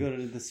moon.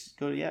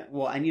 Yeah.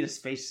 Well, I need a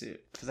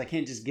spacesuit because I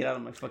can't just get out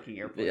of my fucking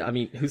airplane. I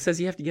mean, who says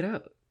you have to get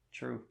out?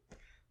 True.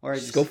 Or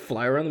just go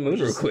fly around the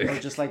moon real quick. Or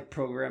just like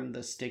program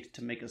the stick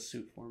to make a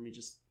suit for me.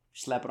 Just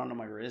slap it onto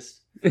my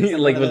wrist.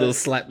 Like with those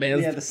slap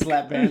bands. Yeah, the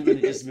slap bands, and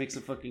it just makes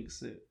a fucking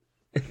suit.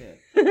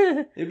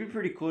 Yeah. It'd be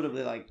pretty cool to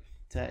be like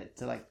to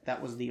like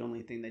that was the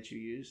only thing that you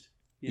used.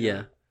 You know?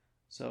 Yeah.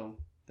 So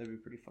that'd be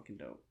pretty fucking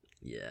dope.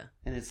 Yeah.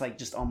 And it's like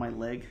just on my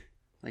leg,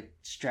 like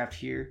strapped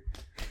here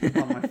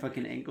on my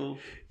fucking ankle.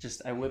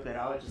 Just I whip it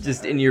out.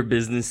 Just in your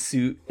business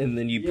suit, and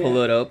then you pull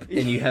it up,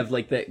 and you have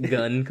like that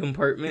gun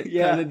compartment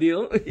kind of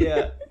deal.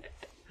 Yeah.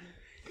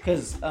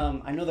 Because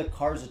I know the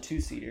car's a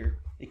 2-seater.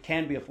 It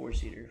can be a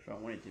 4-seater if I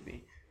want it to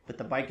be, but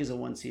the bike is a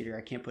 1-seater.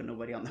 I can't put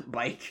nobody on the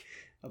bike,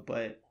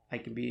 but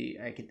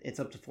it's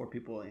up to 4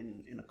 people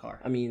in a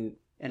car. I mean,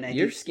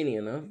 you're skinny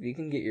enough. You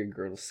can get your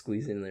girl to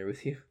squeeze in there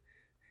with you.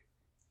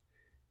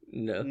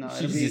 No,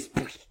 she'll be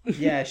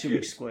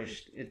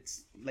squished.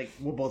 It's like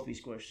we'll both be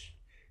squished.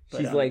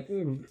 But, she's like,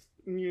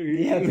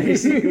 yeah,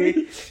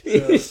 basically.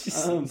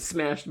 So,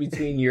 smashed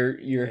between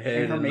your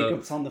head. And her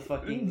makeup's on the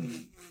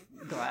fucking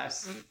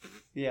glass.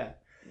 Yeah.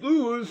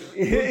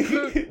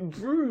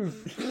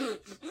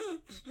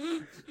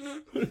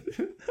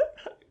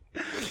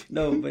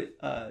 No, but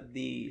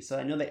so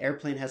I know the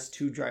airplane has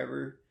two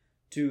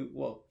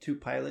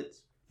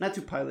pilots. Not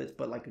 2 pilots,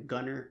 but like a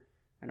gunner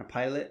and a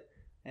pilot,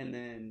 and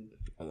then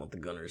I want the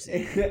gunners.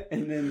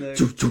 and then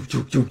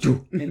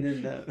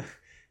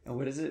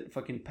what is it?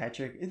 Fucking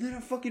Patrick. And then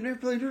a fucking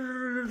airplane.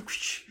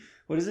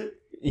 What is it?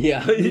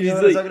 Yeah, you know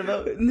what I'm talking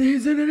about?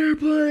 He's in an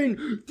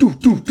airplane.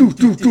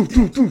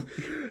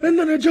 And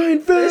then a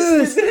giant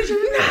fist.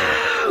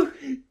 No.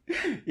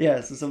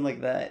 Yeah, so something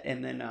like that,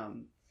 and then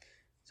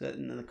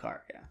the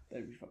car. Yeah,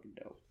 that'd be fucking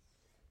dope.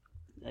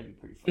 That'd be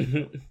pretty fucking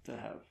dope to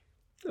have.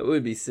 That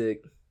would be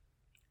sick.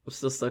 I'm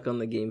still stuck on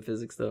the game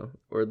physics though,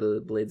 or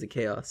the Blades of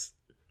Chaos.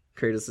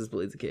 Kratos'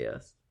 Blades of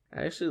Chaos.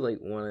 I actually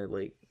want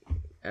to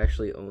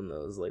actually own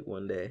those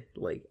one day.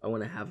 Like I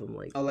want to have them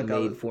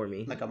made for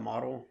me, like a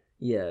model.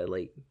 Yeah,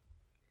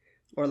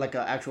 or like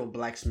an actual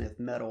blacksmith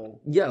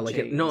metal. Yeah,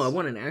 I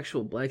want an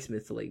actual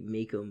blacksmith to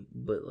make them,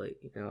 but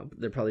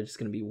they're probably just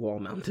gonna be wall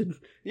mounted.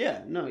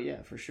 Yeah,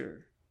 for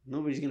sure.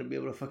 Nobody's gonna be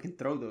able to fucking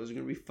throw those. They're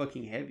gonna be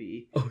fucking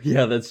heavy. Oh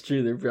yeah, that's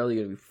true. They're probably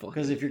gonna be fucking.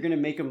 Because if you're gonna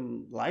make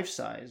them life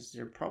size,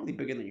 they're probably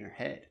bigger than your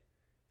head.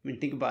 I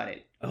mean, think about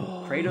it.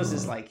 Oh. Kratos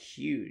is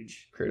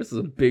huge. Kratos is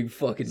a big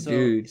fucking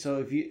dude. So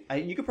if you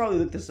could probably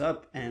look this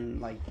up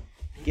and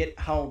get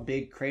how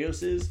big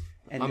Kratos is,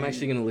 And I'm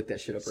actually gonna look that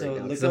shit up right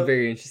now because look I'm up-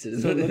 very interested.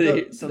 In So what look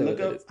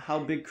that up is. how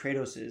big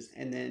Kratos is,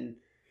 and then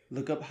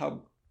look up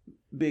how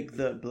big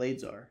the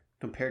blades are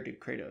compared to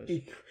Kratos.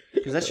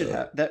 Because that should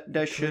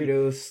that should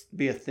Kratos.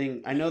 be a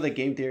thing. I know that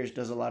game theorist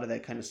does a lot of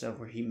that kind of stuff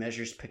where he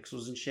measures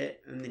pixels and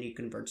shit, and then he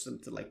converts them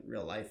to like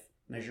real life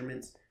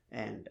measurements.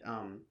 And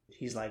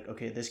he's like,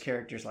 okay, this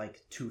character's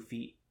like 2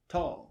 feet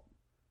tall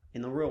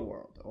in the real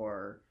world,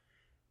 or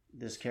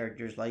this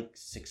character's like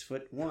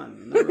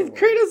 6'1" in the real world.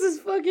 Kratos is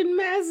fucking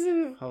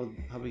massive. How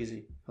big is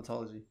he? How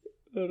tall is he?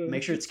 Hold on.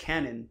 Make sure it's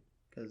canon,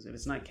 because if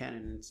it's not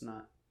canon, it's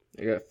not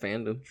I got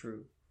fandom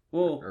true.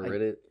 Well, or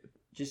Reddit.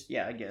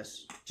 I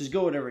guess. Just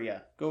go whatever,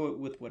 yeah. Go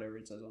with whatever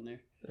it says on there.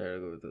 Alright, I'll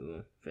go with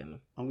the fandom.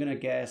 I'm gonna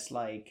guess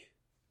like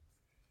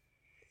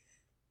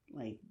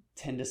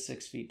 10 to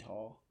 6 feet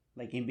tall.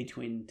 Like in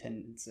between 10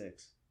 and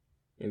 6.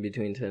 In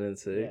between 10 and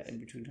 6? Yeah, in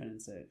between 10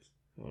 and 6.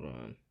 Hold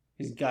on.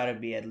 He's gotta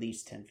be at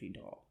least 10 feet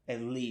tall.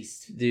 At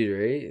least. Dude,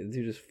 right?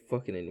 Dude is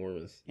fucking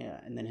enormous. Yeah,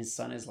 and then his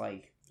son is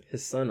like...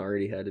 His son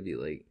already had to be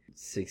like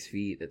 6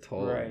 feet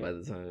tall Right. by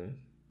the time.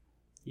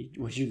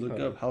 Would you look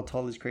up how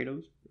tall is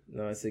Kratos?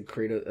 No, I said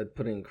Kratos. I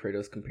put in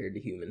Kratos compared to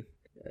human.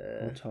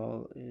 How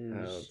tall is...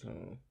 How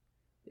tall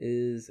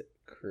is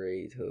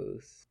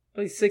Kratos?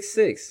 Oh, he's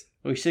 6'6".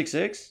 Oh, he's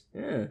 6'6"?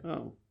 Yeah.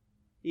 Oh,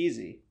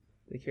 easy.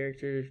 The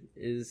character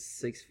is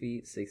 6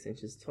 feet 6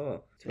 inches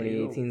tall. There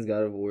you 2018's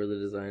God of War, the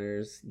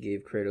designers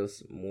gave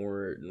Kratos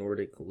more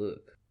Nordic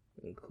look,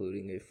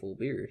 including a full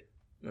beard.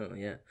 Oh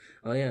yeah,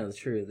 that's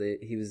true.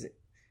 He was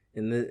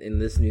in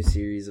this new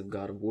series of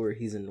God of War.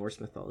 He's in Norse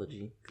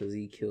mythology because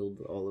he killed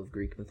all of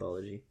Greek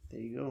mythology.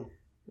 There you go.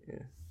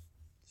 Yeah.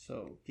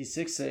 So he's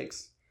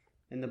 6'6",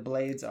 and the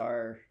blades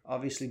are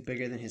obviously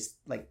bigger than his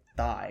like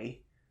thigh.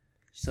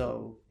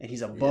 So, and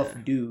he's a buff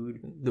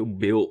dude. The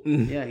built.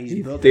 Yeah,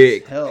 he's built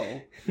thick. as hell.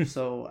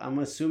 So I'm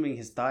assuming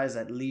his thigh is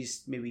at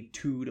least maybe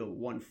 2 to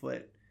 1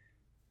 foot,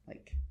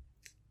 like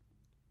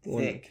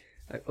thick.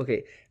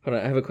 Okay, hold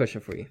on. I have a question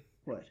for you.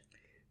 What?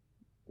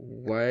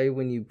 Why,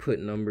 when you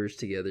put numbers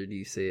together, do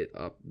you say it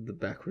up the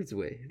backwards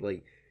way?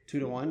 Like 2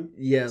 to 1?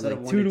 Yeah, Instead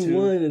like of 2 to 2?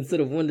 1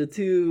 instead of 1 to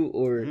 2,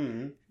 or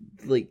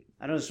like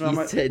I don't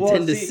know.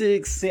 10 to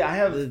 6. See,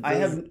 I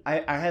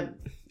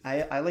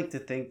like to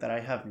think that I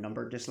have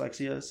number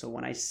dyslexia. So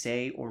when I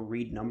say or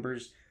read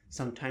numbers,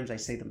 sometimes I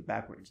say them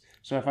backwards.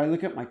 So if I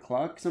look at my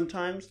clock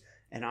sometimes,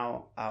 and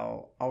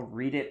I'll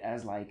read it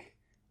as like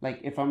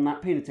if I'm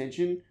not paying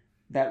attention,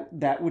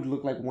 that would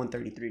look like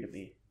 1:33 to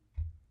me.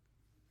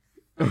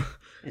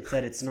 It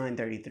said it's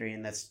 9:33,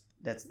 and that's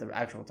the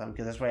actual time,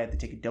 because that's why I have to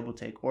take a double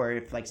take. Or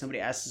if like somebody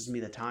asks me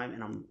the time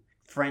and I'm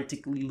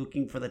frantically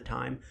looking for the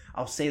time,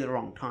 I'll say the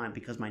wrong time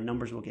because my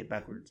numbers will get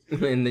backwards.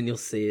 And then you'll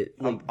say it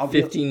like I'll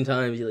 15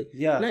 times. You're like,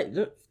 yeah,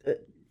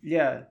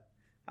 yeah.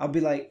 I'll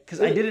be like,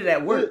 because I did it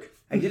at work.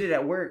 I did it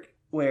at work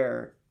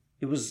where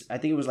it was, I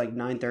think it was like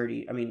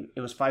 9:30. I mean,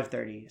 it was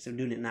 5:30. So I'm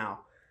doing it now.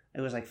 It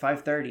was like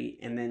 5:30,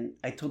 and then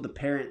I told the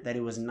parent that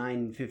it was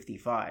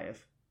 9:55,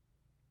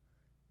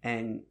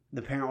 and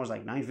the parent was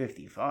like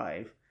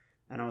 9:55,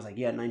 and I was like,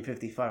 yeah,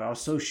 9:55. I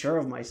was so sure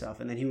of myself,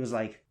 and then he was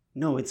like,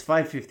 no, it's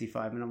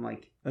 5:55, and I'm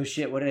like, oh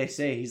shit, what did I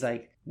say? He's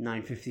like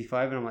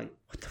 9:55, and I'm like,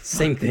 what the fuck?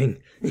 Same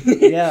thing.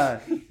 yeah.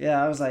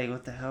 I was like,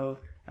 what the hell?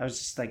 I was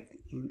just like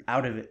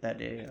out of it that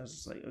day. I was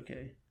just like,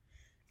 okay,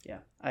 yeah.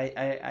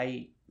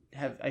 I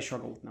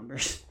struggle with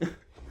numbers.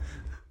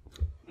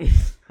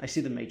 I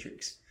see the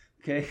Matrix.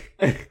 Okay,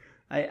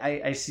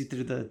 I see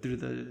through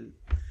the.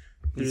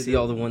 You see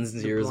all the ones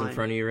and zeros in blind.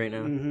 front of you right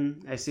now.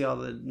 Mm-hmm. I see all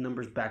the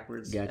numbers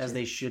backwards, Gotcha. as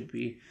they should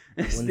be.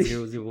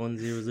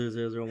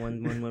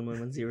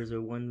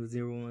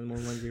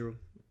 1-0-0-1-0-0-0-1-1-1-0-0-1-1-1-1-1-0.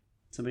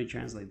 Somebody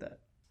translate that.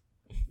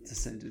 It's a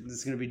sentence.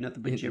 It's gonna be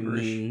nothing but It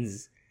gibberish.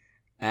 means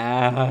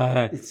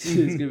It's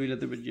gonna be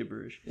nothing but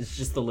gibberish. It's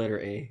just the letter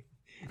A.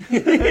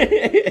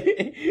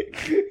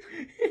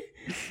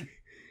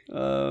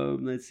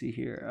 Let's see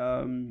here.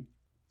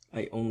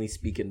 I only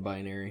speak in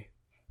binary.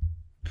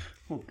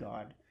 Oh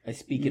God. I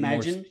speak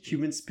Imagine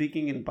humans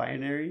speaking in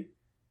binary.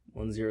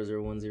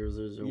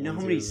 1-0-0-1-0-0-0. You know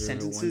how many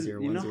sentences?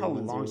 You know how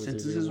long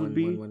sentences would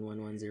be?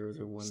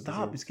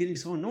 Stop! It's getting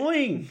so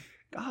annoying.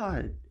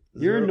 God,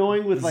 you're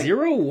annoying with like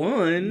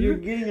 0-1. You're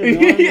getting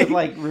annoying with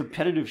like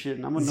repetitive shit,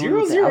 and I'm annoying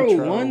with the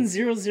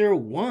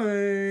outro.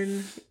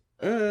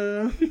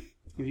 0-0-1-0-0-1.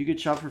 If you could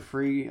shop for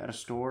free at a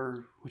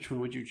store, which one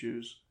would you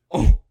choose?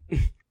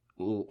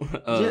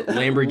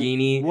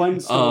 Lamborghini. One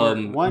store.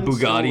 One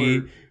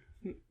Bugatti.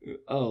 store.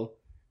 Oh,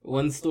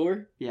 one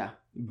store? Yeah.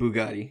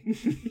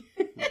 Bugatti.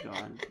 Oh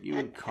God, you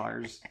and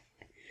cars.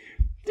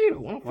 Dude, I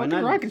want a fucking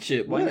rocket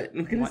ship. What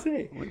can I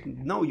say?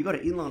 No, you go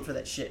to Elon for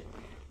that shit.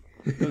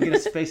 Go get a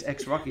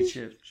SpaceX rocket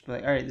ship. Just be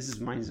like, all right, this is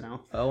mine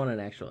now. I want an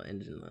actual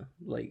engine though.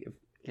 Like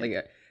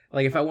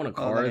if I want a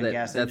car like a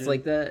that's engine?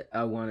 like that,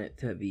 I want it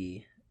to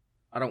be.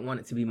 I don't want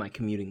it to be my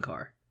commuting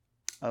car.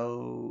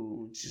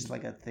 Oh, it's just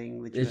like a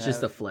thing that you It's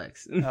just a have.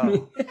 flex.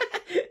 Oh.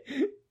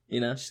 You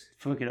know, Just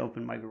fucking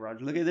open my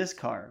garage. Look at this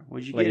car.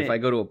 What'd you like get? if I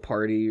go to a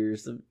party or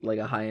some, like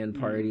a high end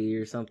party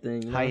or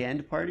something. You know? High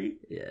end party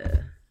Yeah.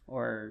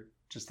 or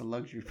just a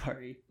luxury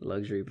party.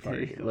 Luxury There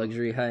party. you go.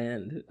 Luxury high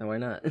end. Why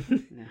not?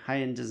 Yeah,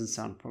 high end doesn't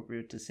sound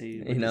appropriate to say.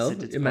 You know,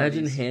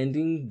 imagine parties.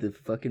 handing the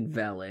fucking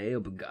valet a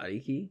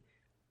Bugatti key.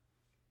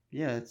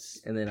 Yeah, it's.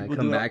 And then I people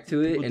come do it- back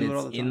to it people and do it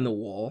all it's the in time. the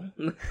wall.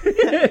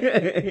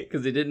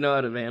 Because they didn't know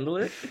how to handle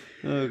it.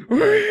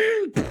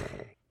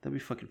 That'd be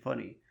fucking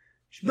funny.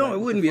 Should be No, like, it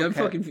what wouldn't the be.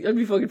 fuck I'd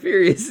be fucking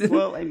furious.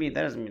 Well, I mean,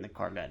 that doesn't mean the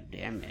car got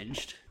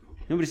damaged.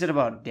 Nobody said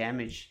about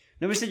damage.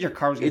 Nobody said your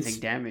car was going to take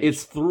damage.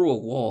 It's through a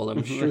wall.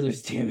 I'm sure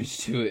there's damage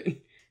to it.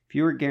 If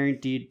you were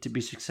guaranteed to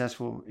be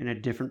successful in a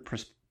different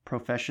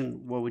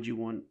profession, what would you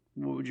want?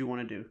 What would you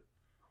want to do?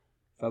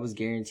 If I was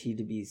guaranteed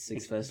to be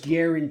successful,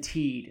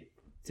 Guaranteed.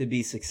 to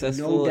be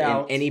successful No in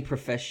doubt. any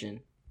profession,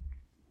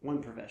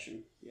 One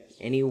profession. Yes.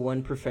 any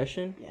one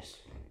profession, Yes.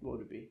 What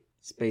would it be?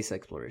 space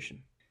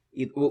exploration. thought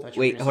you were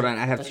Wait, gonna hold say- on.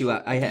 I have thought two. you- I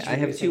thought you were have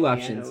gonna say two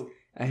options. piano.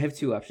 I have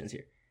two options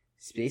here: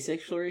 space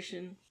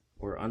exploration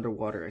or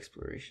underwater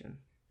exploration.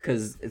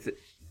 Because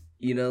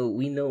we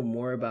know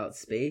more about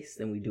space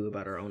than we do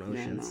about our own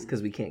oceans. no.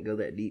 Because we can't go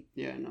that deep.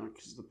 Yeah, no,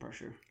 because of the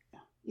pressure. Yeah.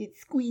 It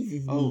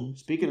squeezes Oh,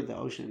 speaking of the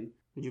ocean,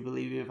 would you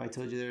believe me if I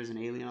told you there was an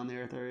alien on the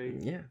Earth already?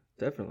 Yeah,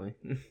 definitely.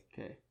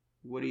 Okay.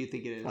 What do you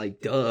think it is?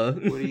 Like, duh.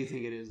 What do you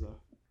think it is, though?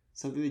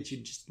 Something that you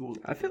just won't.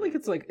 I feel like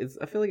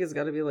I feel like it's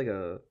got to be like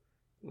a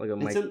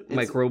It's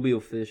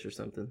microbial fish or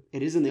something.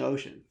 It is in the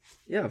ocean,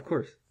 Yeah, of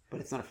course. but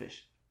it's not a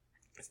fish.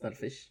 It's not a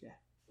fish. Yeah.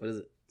 What is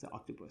it? It's an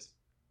octopus.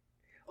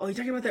 Oh, you're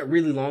talking about that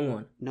really long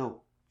one.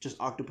 No, just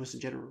octopus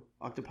in general.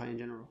 Octopi in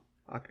general.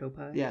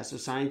 Octopi? Yeah, so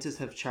scientists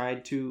have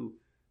tried to.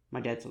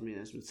 My dad told me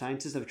this, but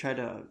scientists have tried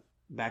to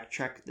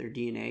backtrack their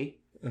DNA,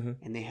 Mhm.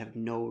 and they have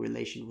no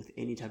relation with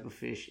any type of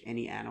fish,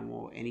 any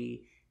animal,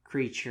 any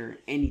creature,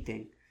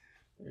 anything.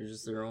 They're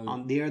just their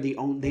own. They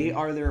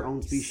are their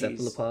own species.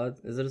 Cephalopod?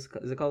 Is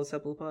it called a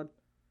cephalopod?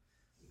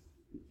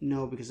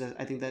 No, because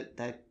I think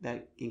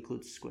that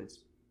includes squids.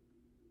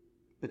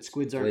 But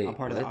squids aren't Wait, a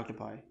part of the what?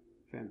 octopi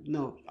fam.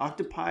 No,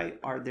 octopi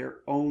are their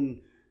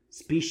own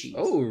species.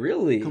 Oh,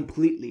 really?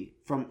 Completely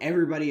from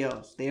everybody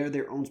else. They are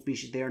their own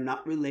species. They are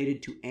not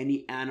related to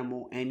any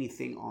animal,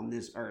 anything on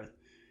this earth.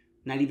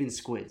 Not even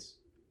squids.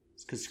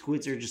 Because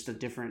squids are just a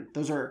different.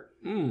 Those are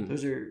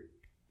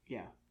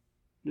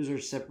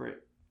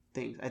separate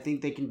things. I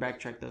think they can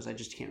backtrack those. I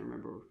just can't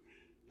remember.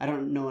 I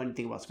don't know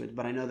anything about squids,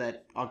 but I know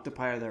that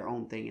octopi are their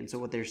own thing. And so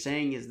what they're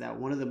saying is that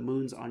one of the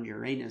moons on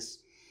Uranus.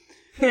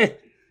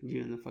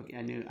 You and the fucking.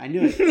 I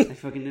knew it. I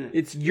fucking knew it.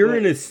 It's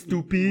Uranus,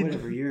 stupid.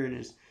 Whatever,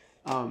 Uranus.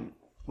 One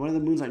of the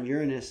moons on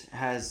Uranus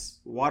has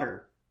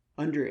water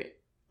under it,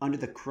 under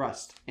the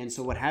crust. And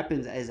so what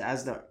happens is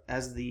as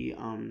the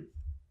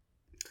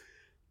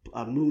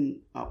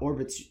moon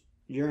orbits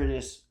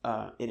Uranus,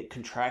 it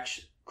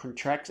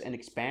contracts and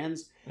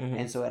expands, Mhm.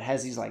 and so it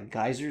has these like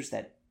geysers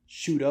that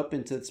shoot up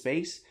into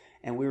space.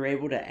 And we were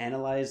able to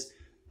analyze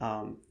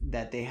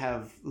that they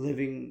have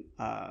living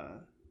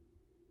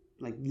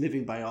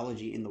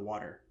biology in the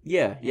water.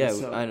 Yeah,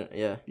 so-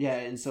 yeah. Yeah,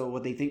 and so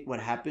what they think what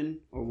happened,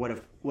 or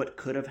what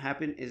could have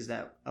happened, is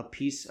that a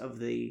piece of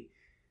the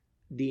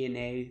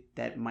DNA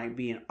that might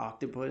be an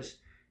octopus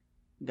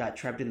got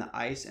trapped in the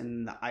ice,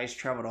 and the ice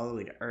traveled all the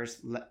way to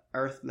Earth.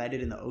 Earth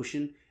landed in the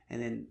ocean,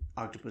 and then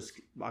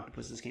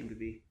octopuses came to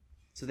be.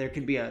 So there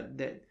could be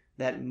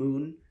that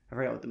moon. I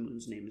forgot what the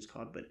moon's name is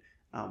called, but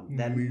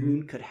that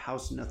moon could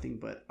house nothing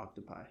but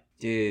octopi.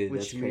 Dude,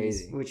 that's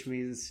crazy. Which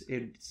means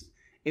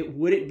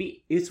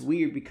it's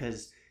weird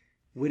because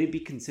would it be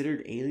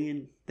considered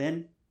alien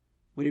then?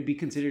 Would it be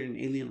considered an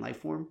alien life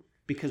form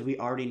because we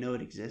already know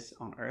it exists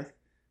on Earth?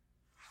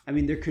 I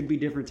mean, there could be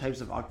different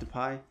types of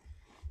octopi,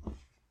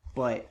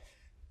 but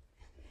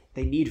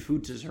they need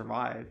food to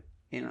survive,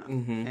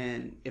 Mhm.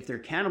 And if they're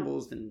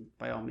cannibals, then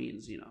by all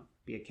means,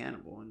 be a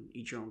cannibal and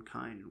eat your own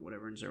kind or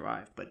whatever and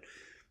survive. But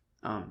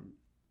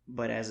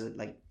as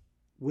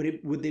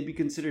would they be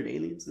considered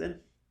aliens then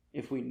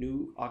if we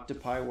knew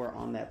octopi were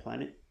on that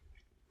planet?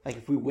 Like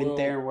if we went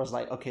there and was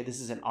like, okay, this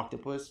is an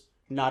octopus,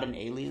 not an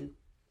alien,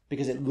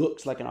 because it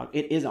looks like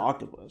it is an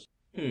octopus.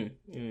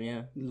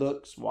 Yeah.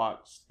 Looks,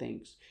 walks,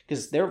 thinks,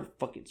 because they're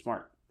fucking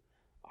smart.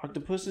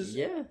 Octopuses,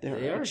 Yeah, they're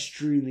they are.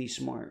 extremely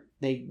smart.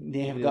 They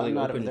have They, gotten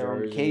like, out of open their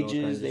own doors and all kinds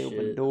cages. of They open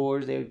shit.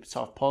 doors. They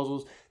solve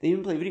puzzles. They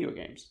even play video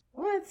games.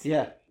 What?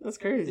 Yeah, That's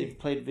crazy. they've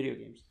played video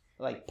games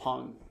like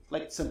Pong,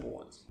 like simple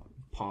ones.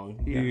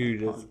 Pong. Yeah,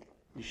 Dude, like that's... Pong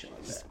and shit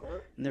like that.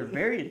 And they're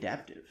very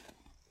adaptive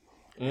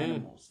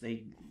animals.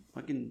 They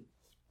can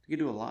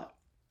do a lot.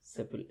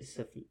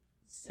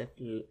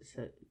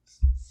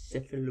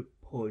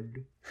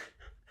 Cephalopod.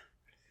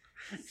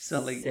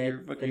 Sound like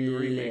your fucking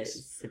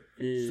remix.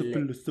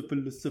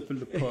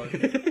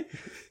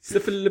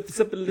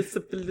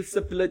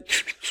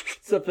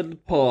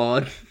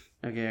 Cephalopod.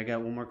 Okay, I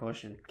got one more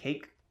question.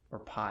 Cake or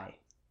pie?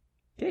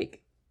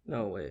 Cake.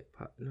 No, wait.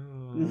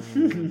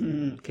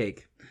 No.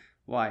 Cake.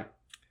 Why?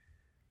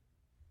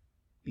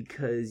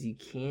 Because you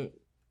can't...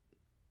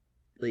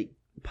 Like,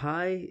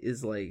 pie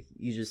is like,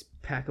 you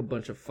just pack a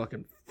bunch of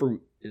fucking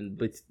fruit and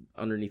it's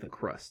underneath a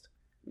crust.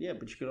 Yeah,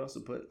 but you could also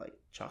put like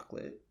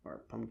chocolate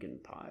or pumpkin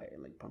pie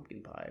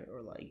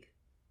or like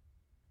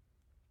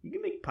You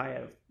can make pie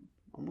out of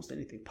almost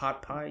anything.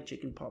 Pot pie,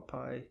 chicken pot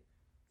pie.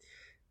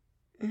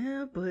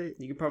 Yeah, but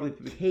You could probably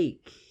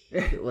cake,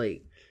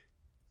 like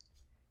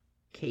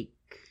cake.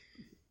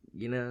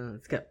 You know,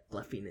 it's got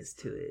fluffiness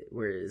to it.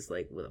 Whereas,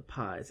 like with a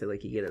pie, say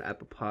like you get an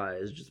apple pie,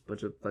 it's just a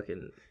bunch of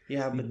fucking.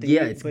 Yeah, but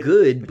it's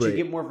good, but you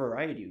get more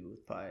variety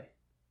with pie.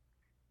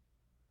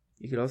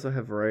 You could also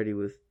have variety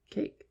with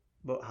cake.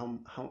 But how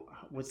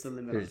what's the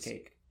limit on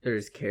cake?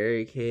 There's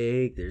carrot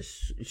cake.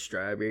 There's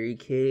strawberry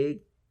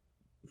cake,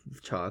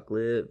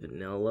 chocolate,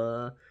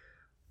 vanilla,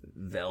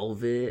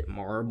 velvet,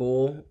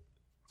 marble.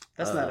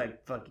 That's not a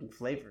fucking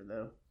flavor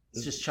though.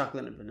 It's just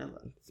chocolate and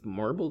vanilla. It's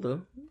marble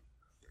though.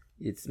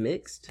 It's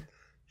mixed.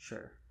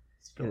 Sure.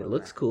 And it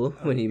looks cool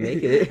when you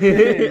make it.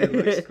 It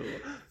looks cool.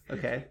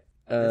 Okay.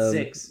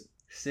 That's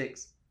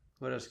 6.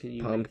 What else can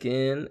you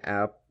pumpkin,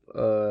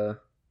 apple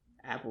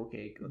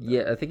cake.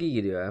 Yeah, I think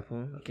you could do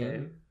apple.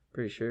 Okay.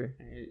 Pretty sure.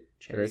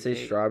 Did I say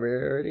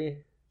strawberry already?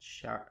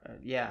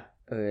 Yeah.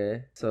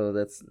 Okay. So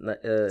that's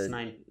it's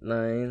 9.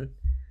 9.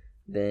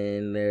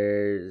 Then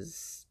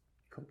there's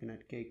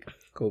coconut cake.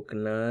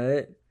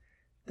 Coconut.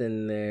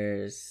 Then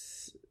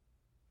there's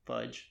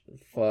fudge.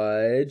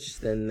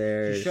 Then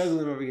there's. You're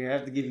struggling over here. I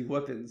have to give you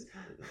weapons.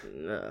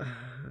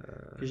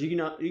 Because you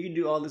can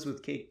do all this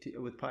with cake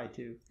too, with pie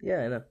too.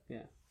 Yeah, I know.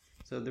 Yeah.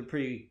 So they're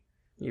pretty.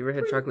 You ever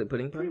had chocolate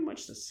pudding pie? Pretty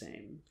much the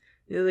same.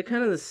 Yeah, they're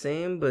kind of the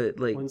same, but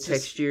like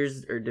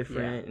textures are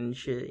different and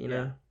shit. You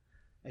know.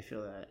 I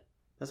feel that.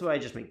 That's why I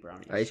just make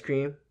brownies. Ice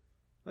cream.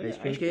 Ice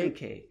cream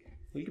cake.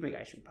 Well, you can make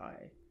ice cream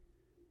pie.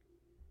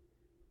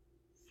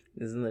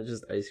 Isn't that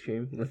just ice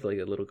cream with like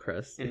a little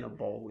crust? In a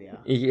bowl, yeah.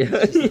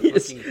 Yeah,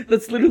 yes.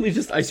 That's literally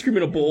just ice cream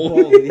in a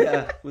bowl.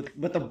 Yeah,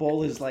 but the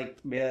bowl is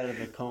like made out of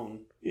a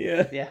cone.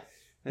 Yeah. Yeah,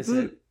 that's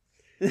it.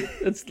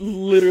 That's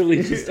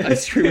literally just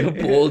ice cream in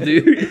a bowl,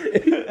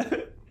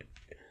 dude.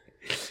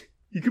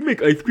 You can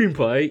make ice cream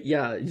pie.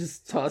 Yeah,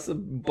 just toss a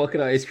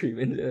bucket of ice cream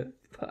into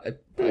pie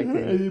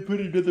and you put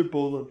another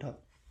bowl on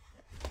top.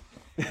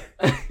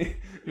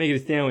 Make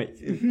it a sandwich.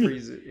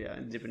 Freeze it, yeah,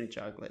 and dip it in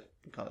chocolate.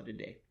 And call it a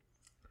day.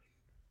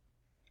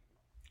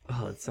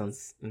 Oh, it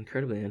sounds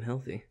incredibly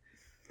unhealthy.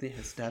 Yeah,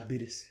 it's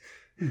diabetes.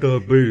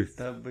 Diabetes.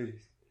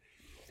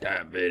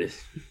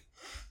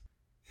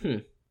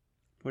 What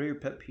are your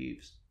pet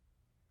peeves?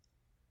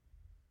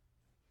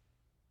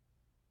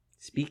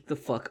 Speak the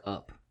fuck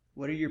up.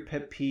 What are your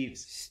pet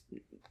peeves?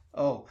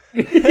 Oh.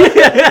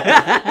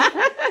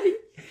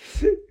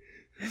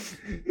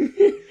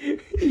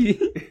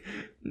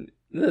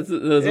 That's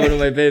one of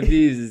my pet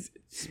peeves is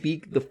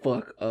speak the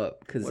fuck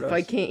up. Because if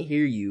I can't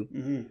hear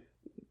you,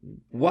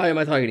 why am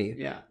I talking to you?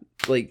 Yeah.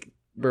 Like,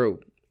 bro,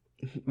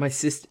 my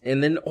sister,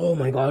 and then, oh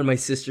my god, my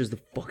sister's the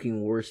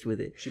fucking worst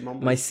with it. She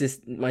mumbles.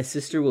 My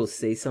sister will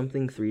say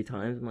something 3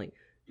 times. I'm like,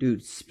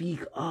 dude,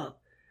 speak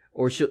up.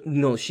 Or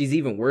she's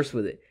even worse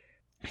with it.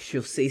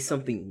 She'll say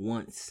something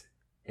once,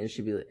 and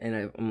she'll be like,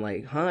 and I'm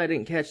like, huh, I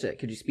didn't catch that.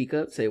 Could you speak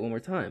up? Say it one more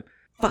time.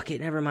 Fuck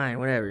it, never mind,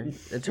 whatever.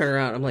 Then turn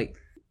around, I'm like,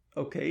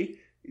 okay.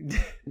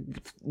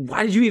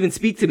 Why did you even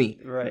speak to me?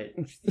 Right.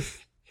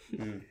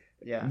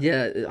 Yeah.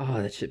 Yeah.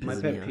 Oh, that shit pisses me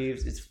off. My pet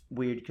peeves, it's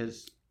weird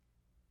because...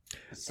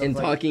 And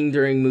talking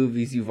during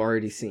movies you've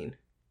already seen.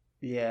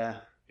 Yeah.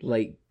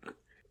 Like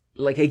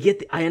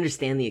I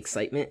understand the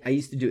excitement. I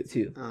used to do it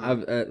too.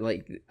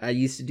 I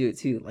used to do it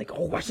too. Like,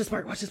 oh, watch this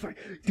part,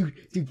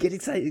 dude, get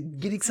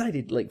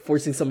excited. Like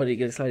forcing somebody to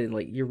get excited.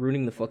 Like you're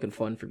ruining the fucking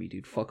fun for me,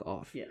 dude. Fuck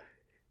off. Yeah.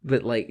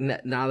 But like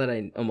now that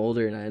I'm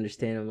older and I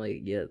understand, I'm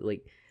like, yeah,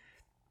 like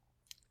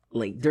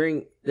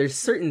during there's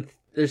certain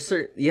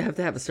you have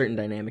to have a certain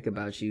dynamic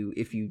about you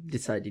if you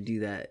decide to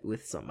do that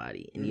with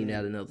somebody, and you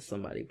got to know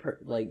somebody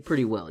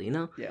pretty well, you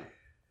know. Yeah.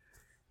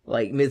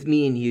 Like with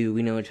me and you,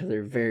 we know each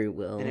other very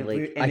well.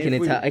 Like I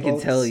can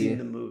tell you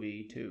the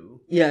movie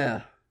too.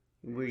 Yeah.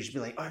 Where you just be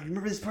like, oh, you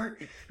remember this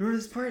part? Remember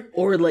this part?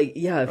 Or like,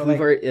 yeah,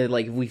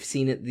 if we've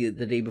seen it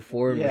the day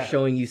before, and we're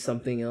showing you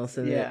something else,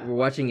 and we're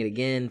watching it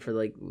again for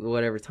like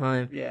whatever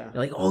time. Yeah.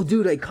 You're like, oh,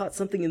 dude, I caught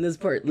something in this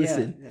part.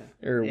 Listen,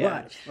 or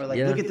watch, or like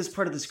look at this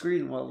part of the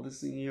screen while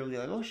listening. You'll be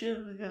like, oh shit,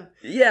 yeah.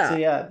 Yeah. So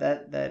yeah,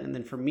 that, and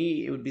then for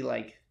me, it would be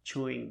like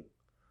chewing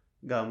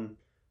gum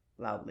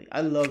loudly.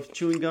 I love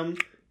chewing gum,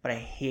 but I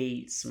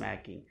hate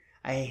smacking.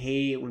 I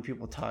hate when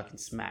people talk and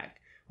smack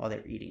while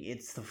they're eating.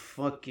 It's the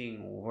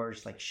fucking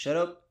worst. Like, shut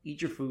up,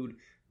 eat your food,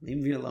 leave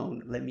me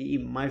alone, let me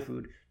eat my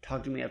food,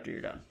 talk to me after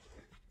you're done.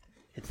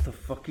 It's the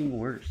fucking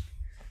worst.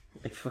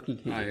 I fucking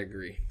hate it. I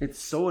agree. It's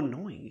so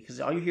annoying because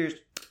all you hear is,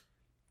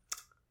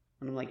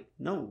 and I'm like,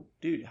 no,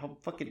 dude, how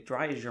fucking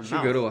dry is your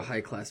mouth? You go to a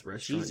high class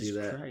restaurant Jesus and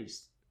do that.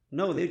 Christ.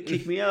 No, they'd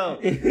kick me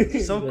out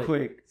so like,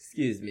 quick.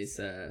 Excuse me,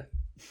 sir.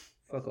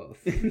 Fuck off.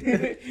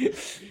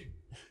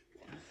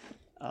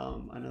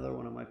 Another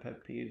one of my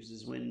pet peeves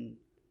is when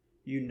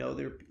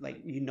they're like,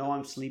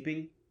 I'm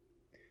sleeping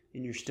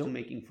and you're still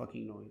making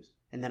fucking noise.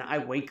 And then I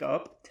wake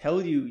up,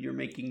 tell you you're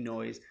making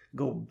noise,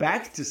 go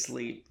back to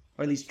sleep,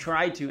 or at least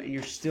try to, and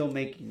you're still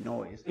making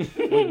noise.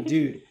 Like,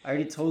 dude, I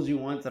already told you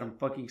once that I'm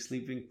fucking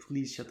sleeping.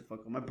 Please shut the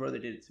fuck up. My brother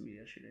did it to me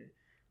yesterday.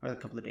 or a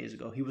couple of days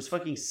ago. He was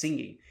fucking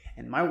singing,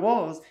 and my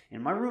walls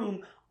in my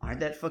room aren't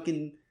that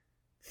fucking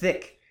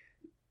thick.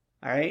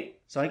 All right,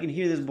 so I can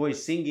hear this boy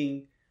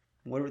singing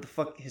whatever the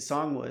fuck his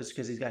song was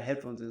because he's got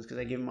headphones in. Because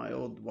I gave him my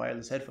old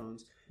wireless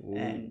headphones, Ooh.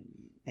 and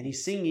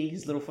he's singing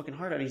his little fucking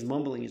heart out. He's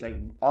mumbling. He's like,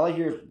 all I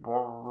hear is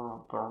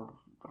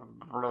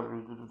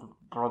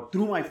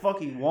through my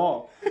fucking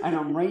wall, and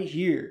I'm right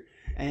here,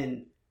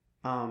 and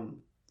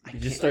you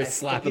just start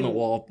slapping the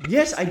wall.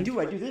 Yes, I do.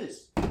 I do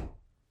this.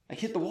 I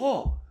hit the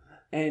wall,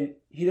 and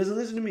he doesn't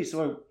listen to me.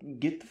 So I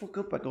get the fuck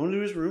up. I go into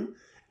his room,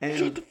 and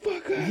Shut the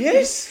fuck up.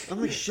 Yes,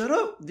 I'm like, shut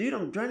up, dude.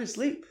 I'm trying to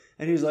sleep.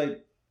 And he was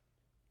like,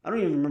 I don't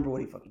even remember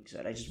what he fucking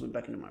said. I just went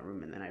back into my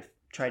room, and then I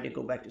tried to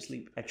go back to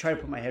sleep. I tried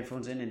to put my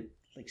headphones in and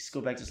like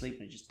go back to sleep,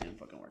 and it just didn't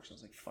fucking work. So I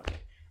was like, fuck it.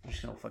 I'm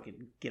just gonna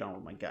fucking get on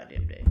with my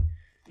goddamn day.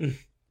 I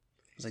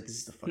was like, this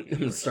is the fucking. I'm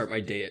gonna start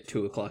my day at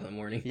 2:00 in the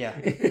morning. Yeah,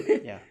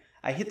 yeah.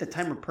 I hit the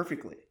timer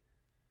perfectly.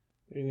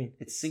 What do you mean?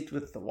 It's synced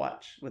with the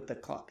watch, with the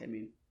clock. I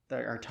mean,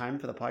 our time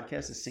for the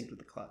podcast is synced with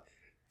the clock.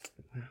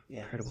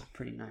 Yeah, incredible. It's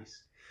pretty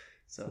nice.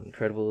 So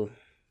incredible.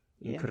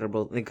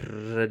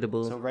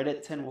 So right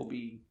at 10 will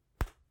be,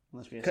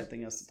 unless we have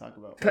something else to talk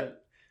about. Got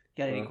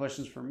any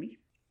questions for me?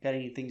 Got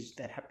any things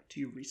that happened to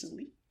you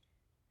recently?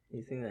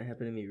 Anything that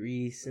happened to me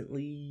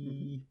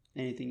recently?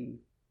 Anything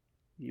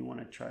you want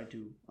to try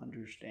to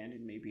understand,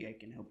 and maybe I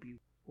can help you?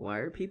 Why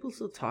are people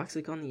so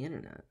toxic on the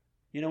internet?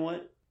 You know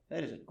what?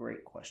 That is a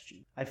great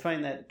question. I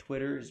find that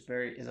Twitter is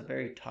a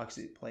very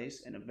toxic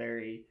place, and a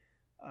very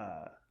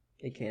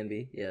it can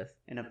be, yes,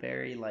 and a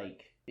very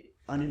like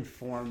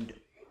uninformed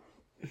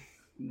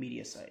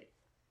media site.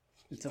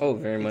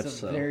 Very much so.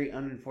 It's a very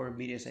uninformed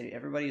media site.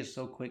 Everybody is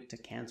so quick to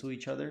cancel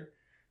each other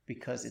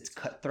because it's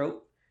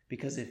cutthroat.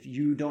 Because if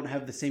you don't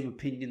have the same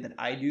opinion that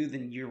I do,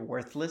 then you're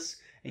worthless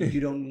and you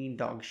don't mean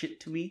dog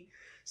shit to me.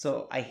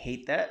 So I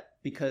hate that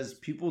because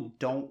people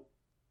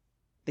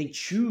they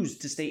choose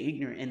to stay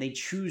ignorant and they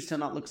choose to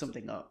not look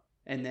something up.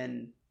 And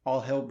then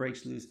all hell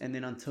breaks loose. And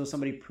then until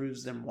somebody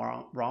proves them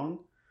wrong,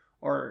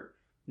 or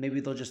maybe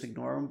they'll just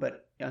ignore them.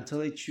 But until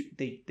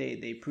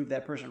they prove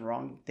that person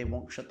wrong, they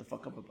won't shut the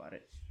fuck up about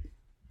it.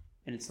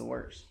 And it's the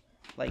worst.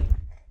 Like,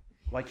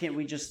 why can't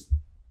we just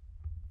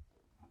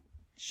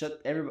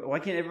why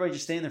can't everybody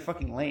just stay in their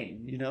fucking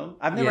lane, you know?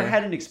 I've never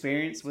had an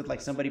experience with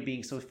like somebody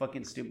being so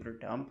fucking stupid or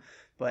dumb,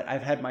 but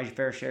I've had my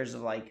fair shares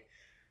of like,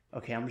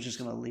 okay, I'm just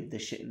gonna leave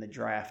this shit in the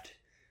draft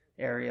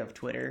area of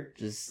Twitter.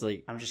 Just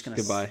like, I'm just gonna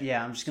goodbye.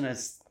 Yeah, I'm just gonna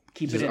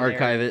keep just it in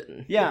archive there.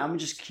 it. Yeah, I'm gonna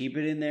just keep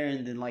it in there,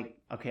 and then like,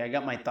 okay, I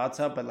got my thoughts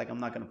up, but like I'm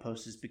not gonna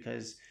post this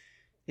because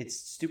it's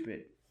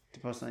stupid to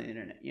post on the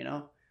internet, you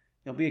know?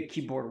 You'll be a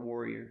keyboard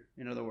warrior,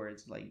 in other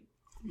words, like,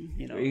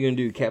 you know. Are you gonna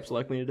do caps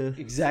lock me to death?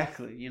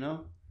 Exactly, you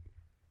know?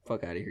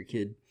 Fuck out of here,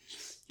 kid.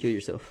 Kill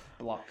yourself.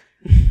 Block.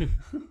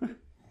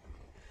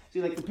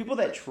 See, like the people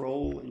that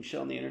troll and shit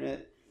on the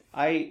internet,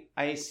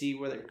 I see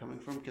where they're coming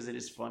from because it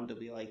is fun to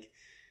be like,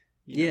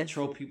 you know,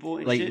 troll people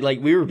and shit. Like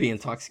we were being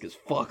toxic as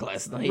fuck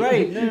last night.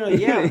 Right? No,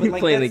 yeah, but like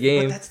playing the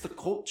game. But that's the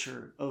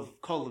culture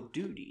of Call of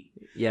Duty.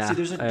 Yeah. See,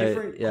 there's a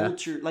different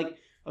culture. Like,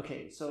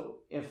 okay, so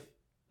if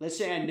let's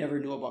say I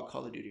never knew about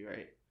Call of Duty,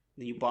 right?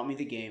 Then you bought me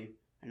the game.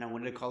 And I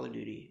went to Call of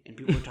Duty, and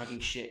people were talking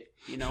shit,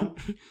 you know?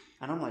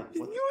 And I'm like,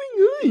 what?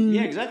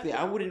 Yeah, exactly.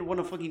 I wouldn't want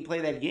to fucking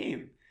play that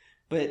game.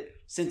 But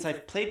since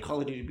I've played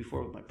Call of Duty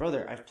before with my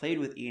brother, I've played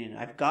with Ian,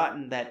 I've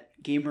gotten that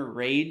gamer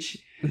rage.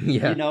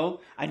 Yeah. You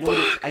know? I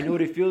know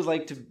what it feels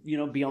like to, you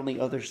know, be on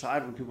the other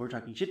side when people are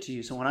talking shit to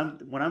you. So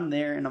when I'm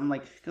there and I'm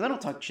like, because I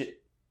don't talk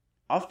shit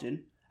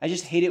often. I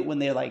just hate it when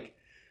they like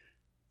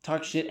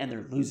talk shit and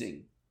they're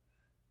losing.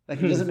 Like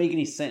it doesn't make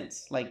any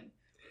sense. Like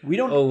we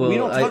don't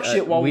talk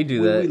shit while we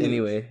do that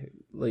anyway.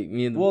 Like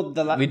me and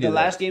the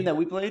last game that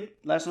we played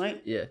last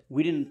night, yeah,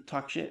 we didn't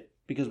talk shit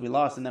because we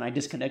lost, and then I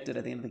disconnected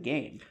at the end of the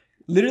game.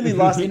 Literally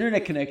lost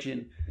internet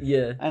connection.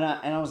 Yeah, and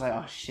I was like,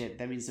 oh shit,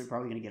 that means they're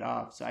probably gonna get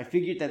off. So I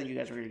figured that you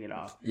guys were gonna get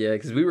off. Yeah,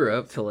 because we were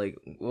up till like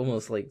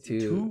almost like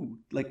 2,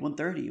 like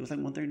 1:30. It was like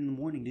 1:30 in the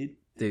morning, dude.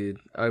 Dude,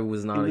 I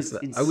was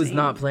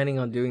not planning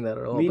on doing that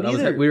at all. Me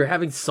neither. We were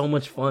having so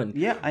much fun.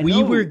 Yeah, I know.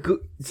 We were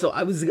good. So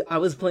I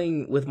was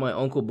playing with my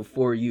uncle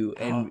before you,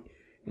 and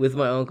with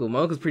my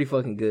uncle's pretty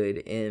fucking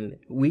good, and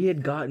we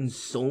had gotten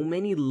so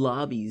many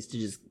lobbies to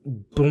just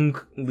boom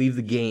leave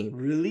the game.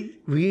 Really?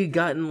 We had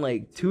gotten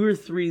like 2 or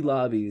 3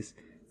 lobbies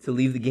to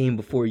leave the game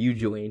before you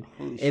joined,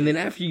 and then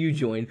after you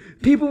joined,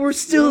 people were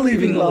still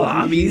leaving the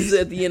lobbies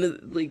at the end of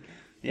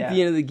at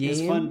the end of the game.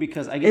 It's fun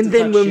because I get and to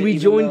then talk when we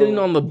joined in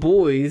on the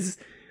boys,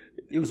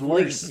 it was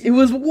worse. It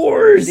was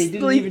worse. They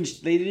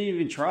didn't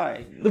even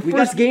try. The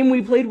first game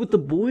we played with the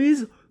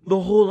boys, the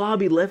whole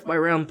lobby left by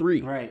round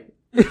 3. Right.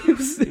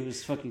 It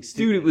was fucking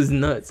stupid. Dude, it was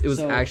nuts. It was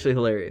actually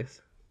hilarious.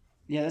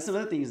 Yeah, that's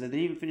another thing is that they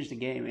didn't even finish the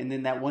game, and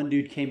then that one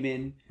dude came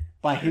in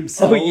by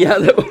himself. Oh yeah,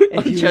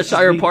 on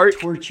Cheshire Park,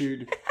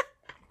 tortured.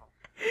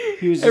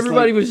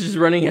 Everybody was just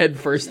running head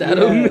first at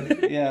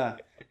him. Yeah,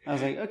 I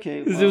was like,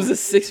 okay. Well, it was a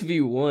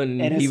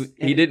 6v1. And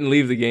he didn't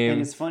leave the game.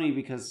 And it's funny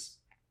because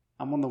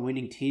I'm on the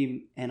winning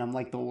team and I'm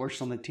like the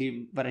worst on the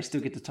team, but I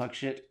still get to talk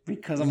shit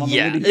because I'm on the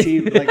winning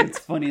team. Like, it's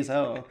funny as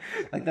hell.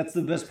 Like, that's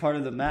the best part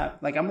of the map.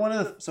 Like, I'm one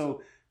of the,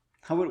 so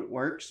how it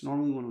works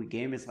normally when we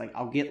game is like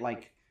I'll get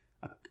like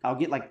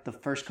the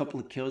first couple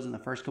of kills in the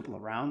first couple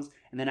of rounds,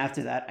 and then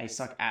after that I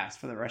suck ass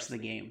for the rest of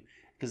the game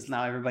because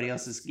now everybody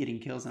else is getting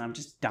kills and I'm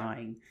just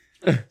dying.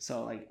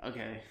 So like,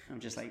 okay, I'm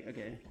just like,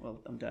 okay,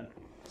 well, I'm done.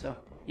 So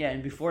yeah,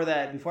 and before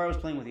that, before I was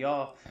playing with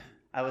y'all,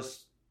 I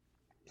was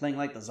playing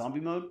like the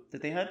zombie mode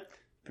that they had.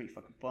 Pretty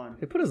fucking fun.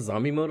 They put a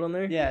zombie mode on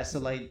there? Yeah, so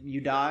like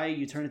you die,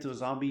 you turn into a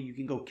zombie, you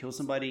can go kill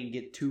somebody and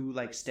get 2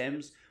 like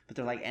stems, but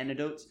they're like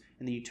antidotes,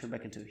 and then you turn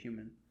back into a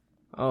human.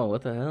 Oh,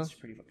 what the hell? It's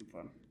pretty fucking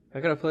fun. I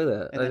gotta play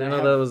that. And I didn't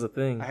know that was a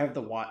thing. I have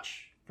the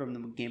watch from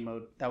the game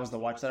mode. That was the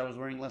watch that I was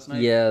wearing last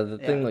night. Yeah, the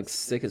thing looks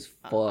sick as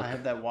fuck. I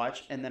have that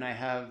watch, and then I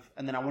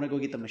want to go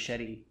get the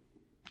machete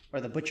or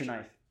the butcher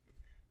knife.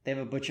 They have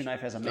a butcher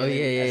knife as a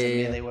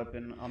melee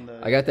weapon on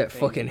the. I got that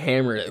fucking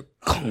hammer.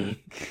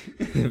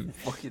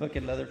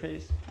 Fucking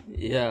Leatherface.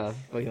 Yeah,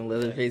 fucking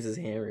Leatherface's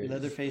hammer.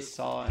 Leatherface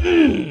saw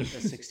the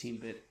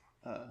 16-bit.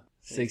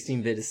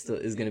 16-bit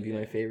is gonna be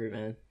my favorite,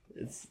 man.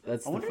 That's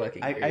the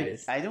fucking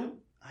greatest.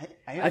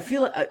 I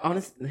feel like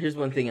honestly, here's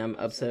one thing I'm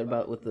upset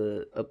about with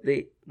the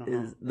update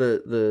is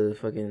the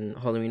fucking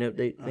Halloween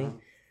update thing.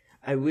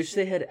 I wish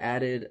they had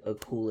added a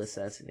cool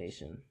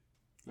assassination.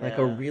 Like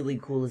a really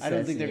cool assassination. I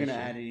don't think they're gonna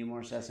add any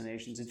more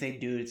assassinations. If they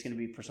do, it's gonna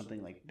be for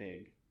something like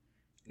big.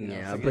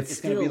 Yeah, but it's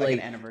still gonna be like an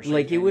anniversary.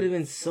 Like, it would have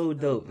been so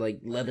dope. Like,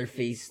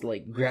 Leatherface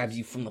like grabs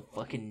you from the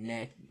fucking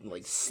neck,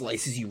 like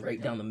slices you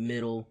right down the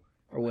middle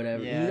or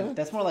whatever. Yeah, you know?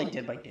 That's more like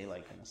Dead by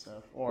Daylight kind of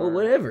stuff. Or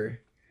whatever.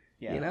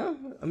 Yeah. You know,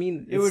 I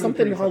mean, it's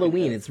something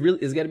Halloween. It's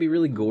got to be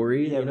really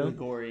gory. Yeah, you know? really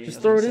gory.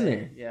 Just throw it in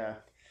there. Yeah.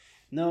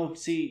 No,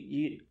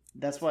 see,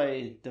 that's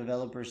why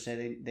developers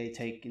say they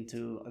take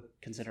into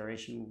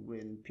consideration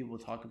when people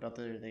talk about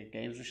their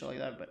games or shit like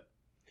that, but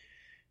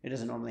it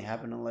doesn't normally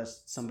happen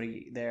unless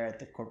somebody there at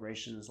the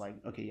corporation is like,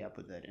 okay, yeah,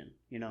 put that in.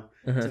 You know,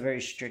 it's a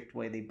very strict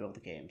way they build the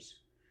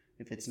games.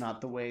 If it's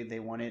not the way they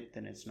want it,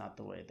 then it's not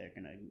the way they're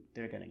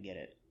gonna get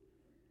it.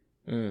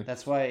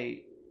 That's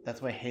why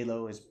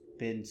Halo has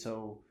been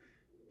so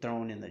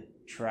thrown in the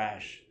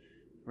trash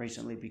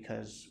recently,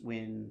 because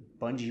when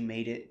Bungie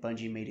made it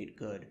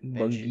good.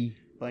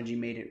 Bungie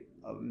made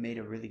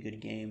a really good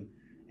game,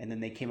 and then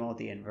they came out with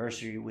the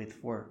anniversary with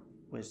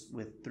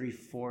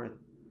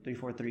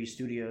 343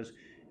 Studios,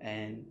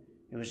 and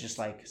it was just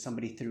like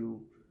somebody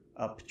threw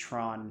up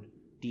Tron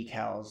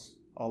decals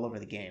all over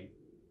the game.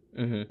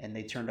 And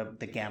they turned up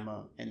the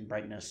gamma and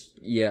brightness.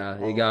 Yeah,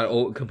 it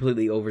got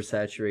completely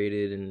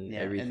oversaturated and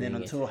everything. And then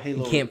until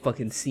Halo, you can't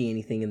fucking see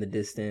anything in the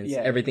distance.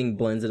 Yeah. Everything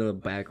blends into the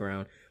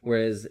background.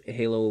 Whereas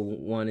Halo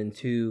 1 and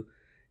 2,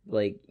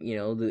 like, you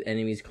know, the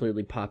enemies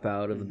clearly pop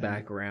out of the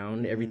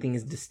background. Everything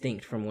is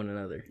distinct from one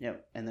another.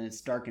 Yep, and then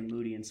it's dark and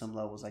moody in some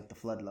levels, like the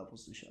flood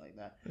levels and shit like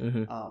that.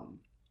 What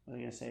was I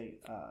gonna say?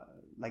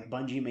 Like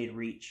Bungie made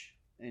Reach,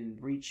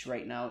 and Reach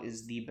right now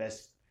is the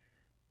best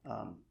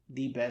Halo.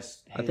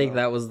 I think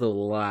that was the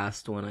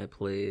last one I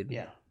played.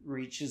 Yeah,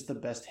 Reach is the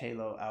best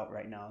Halo out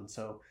right now, and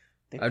so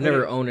I've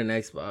never owned an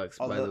Xbox,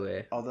 by the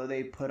way. Although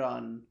they put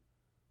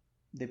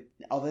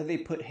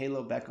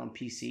Halo back on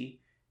PC,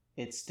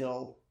 it's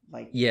still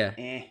like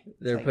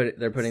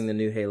they're putting the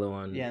new Halo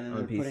on. Yeah, and then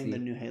they're putting the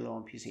new Halo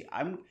on PC.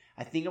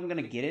 I think I'm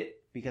gonna get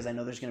it because I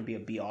know there's gonna be a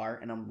BR,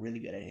 and I'm really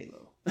good at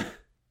Halo.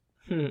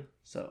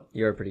 So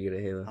you're pretty good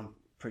at Halo. I'm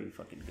pretty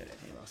fucking good at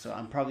Halo, so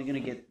I'm probably gonna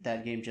get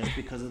that game just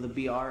because of the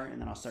BR,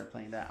 and then I'll start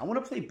playing that. I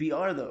want to play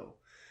BR though.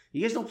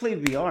 You guys don't play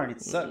VR, and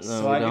it sucks.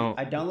 No, so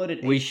I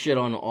downloaded. We shit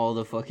on all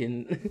the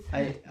fucking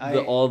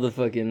all the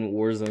fucking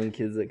Warzone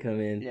kids that come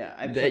in.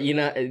 Yeah,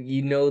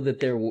 you know that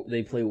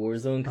they play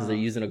Warzone because they're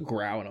using a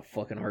growl and a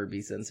fucking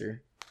heartbeat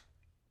sensor.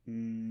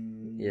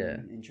 Yeah,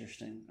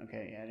 interesting.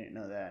 Okay, I didn't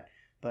know that,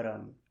 but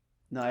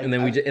no. And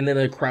then and then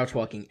they're crouch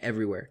walking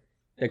everywhere.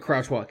 They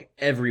crouch walk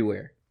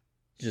everywhere,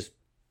 just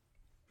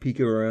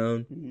peeking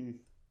around.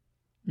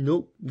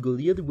 Nope, go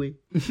the other way.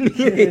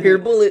 Hear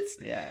bullets.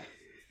 Yeah.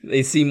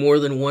 They see more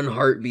than one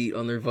heartbeat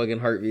on their fucking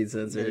heartbeat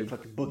sensor. They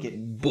fucking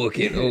book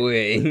it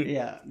away.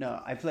 Yeah,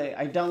 no, I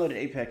downloaded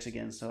Apex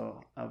again,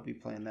 so I'll be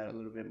playing that a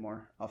little bit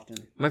more often.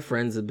 My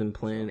friends have been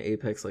playing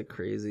Apex like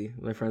crazy.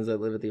 My friends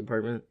that live at the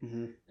apartment,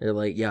 they're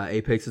like, yeah,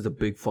 Apex is a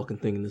big fucking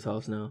thing in this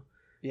house now.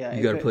 Yeah,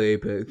 you gotta play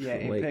Apex. Yeah,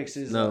 Apex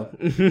is no.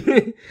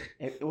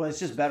 It's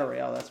just battle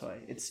royale. That's why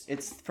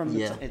it's from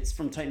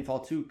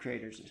Titanfall 2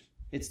 creators.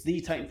 It's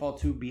the Titanfall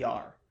 2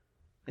 BR.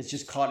 It's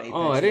just called Apex.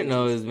 Oh, I didn't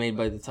know it was made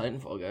by the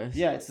Titanfall guys.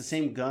 Yeah, it's the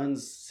same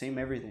guns, same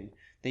everything.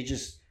 They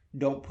just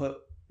don't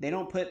put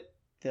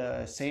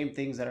the same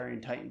things that are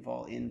in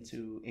Titanfall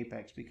into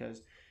Apex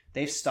because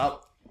they've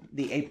stopped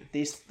the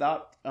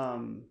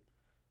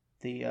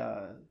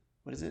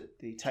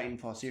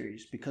Titanfall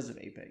series because of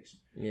Apex.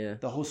 Yeah.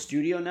 The whole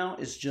studio now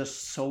is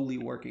just solely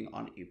working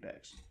on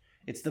Apex.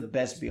 It's the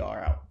best BR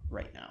out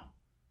right now.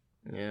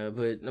 Yeah,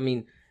 but I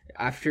mean,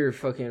 after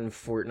fucking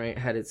Fortnite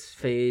had its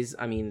phase,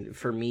 I mean,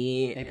 for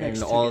me Apex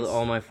and took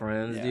all my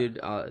friends, yeah.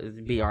 dude,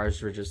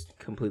 BRs were just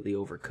completely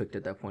overcooked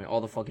at that point.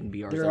 All the fucking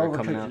BRs They're that are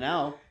coming overcooked out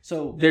now.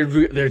 So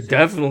they're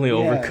definitely Yeah.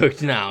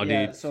 overcooked now,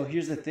 yeah. dude. So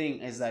here's the thing: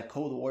 is that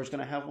Cold War's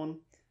gonna have one,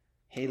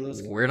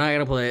 Halo's We're not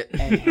gonna play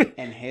it.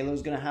 and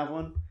Halo's gonna have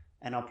one,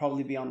 and I'll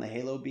probably be on the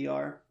Halo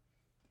BR,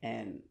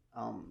 and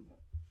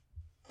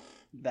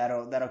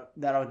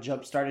that'll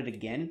jump start it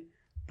again,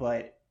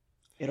 but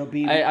it'll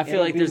be. I feel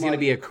like there's more gonna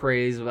be a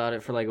craze about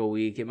it for like a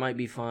week. It might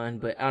be fun,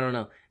 but I don't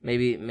know.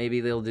 Maybe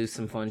they'll do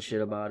some fun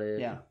shit about it.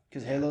 yeah,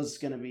 because Halo's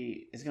gonna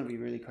be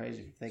really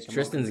crazy if they come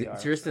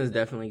Tristan's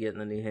definitely getting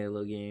the new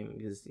Halo game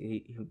because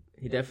he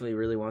definitely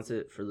really wants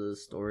it for the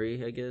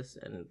story, I guess,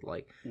 and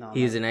like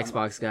he's an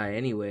Xbox guy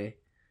anyway.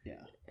 Yeah.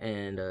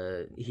 And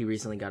he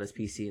recently got his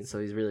PC, and so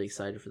he's really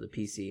excited for the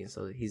PC. And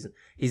so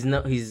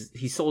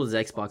he sold his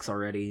Xbox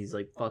already. He's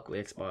like, fuck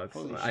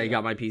Xbox. I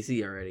got my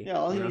PC already. Yeah,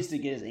 all he needs to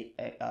get is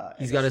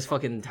he's got his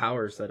fucking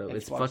tower set up. Xbox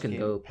It's fucking Game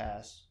dope.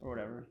 Pass or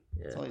whatever.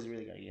 Yeah. That's all he's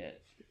really got to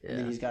get. Yeah. And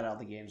then he's got all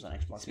the games on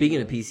Xbox.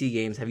 Speaking of PC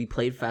games, have you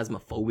played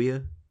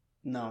Phasmophobia?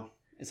 No,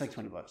 it's like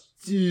 $20.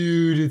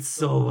 Dude, it's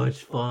so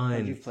much fun.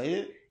 Have you played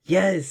it?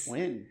 Yes.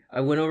 When?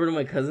 I went over to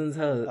my cousin's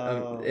house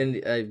Oh.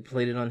 and I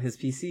played it on his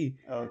PC.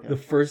 Oh, okay. The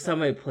first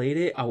time I played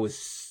it, I was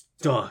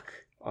stuck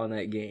on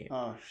that game.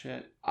 Oh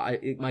shit.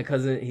 My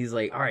cousin, he's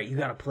like, all right, you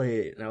gotta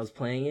play it. And I was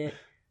playing it.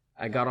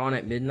 I got on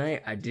at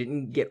midnight. I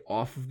didn't get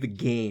off of the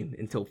game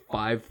until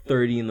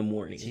 5:30 in the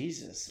morning.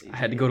 Jesus. I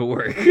had to go to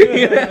work.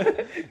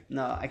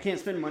 No, I can't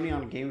spend money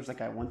on games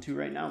like I want to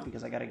right now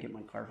because I gotta get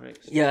my car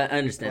fixed. Yeah, I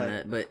understand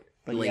that, but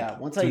like, yeah,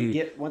 once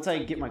I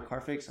get my car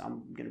fixed,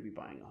 I'm gonna be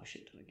buying a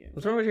shit ton of games.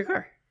 What's wrong with your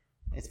car?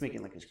 It's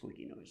making like a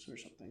squeaky noise or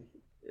something.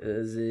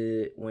 Is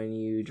it when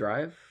you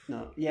drive?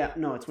 No,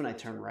 it's when I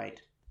turn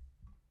right.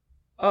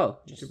 Oh,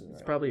 Just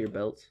it's probably your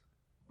belt.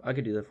 I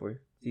could do that for you.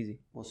 It's easy.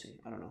 We'll see.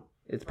 I don't know.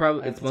 It's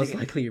most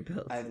likely your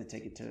belt. I have to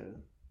take it to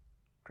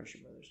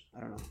Christian Brothers.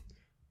 I don't know.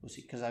 We'll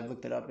see. Because I've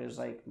looked it up. It was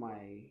like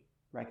my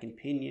rack and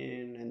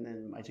pinion, and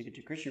then I took it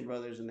to Christian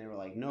Brothers, and they were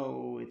like,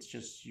 "No, it's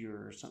just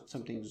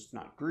something's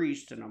not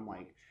greased." And I'm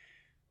like,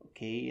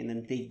 "Okay." And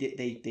then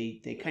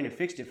they kind of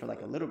fixed it for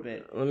like a little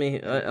bit. I'll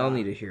need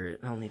to hear it.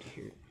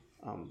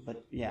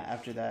 But yeah,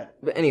 after that.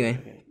 But anyway.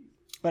 Okay.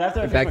 But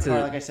after I fix my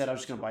car, like I said, I'm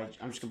just gonna buy a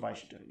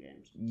shit ton of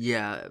games.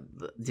 Yeah,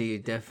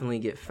 dude, definitely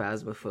get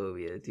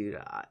Phasmophobia, dude.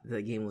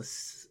 That game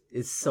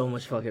it's so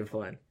much fucking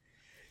fun.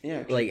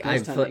 Yeah, like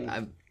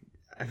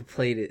I've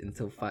played it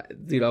until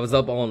 5. Dude, I was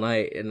up all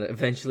night, and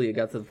eventually it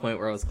got to the point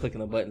where I was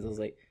clicking the buttons. I was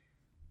like,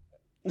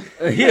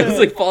 I was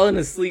like falling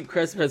asleep,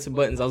 pressing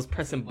buttons. I was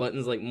pressing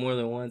buttons like more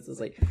than once. I was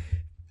like,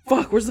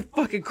 fuck, where's the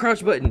fucking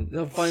crouch button? And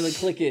I'll finally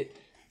click it.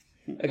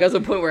 I got to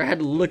the point where I had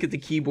to look at the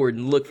keyboard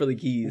and look for the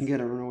keys. You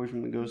gotta run away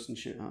from the ghosts and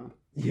shit, huh?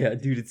 Yeah,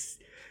 dude,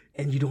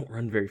 and you don't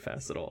run very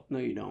fast at all. No,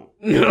 you don't.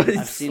 No,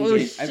 I've seen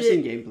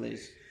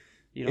gameplays.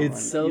 You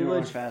don't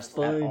run fast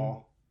fun. at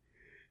all.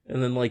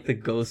 And then like the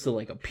ghosts will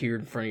like appear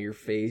in front of your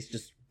face,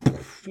 just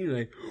you're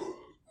like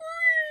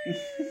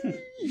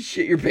you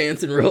shit your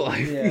pants in real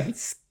life. Yeah.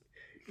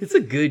 It's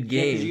a good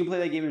game. Yeah, you can play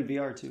that game in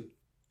VR too.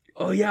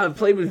 Oh yeah, I've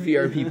played with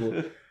VR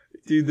people.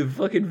 Dude, the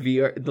fucking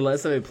VR... The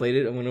last time I played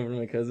it, I went over to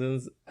my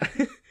cousin's.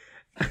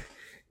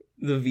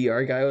 The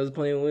VR guy I was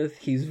playing with,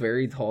 he's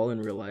very tall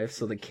in real life,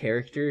 so the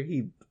character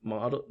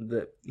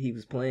that he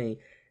was playing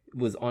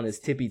was on his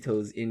tippy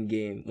toes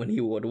in-game when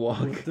he would walk.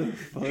 What the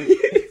fuck?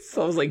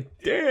 So I was like,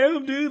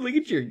 damn, dude, look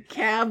at your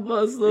calf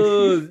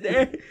muscles.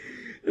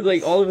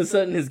 Like, all of a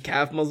sudden, his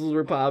calf muscles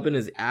were popping,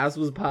 his ass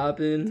was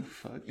popping.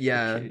 Fuck?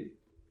 Yeah. Okay.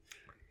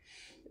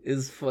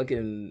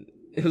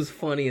 It was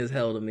funny as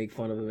hell to make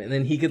fun of him. And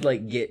then he could,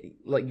 like,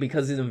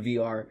 because he's in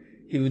VR,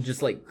 he would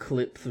just, like,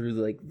 clip through,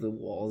 like, the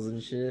walls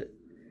and shit.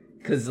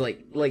 Because,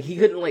 like he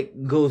couldn't,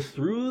 like, go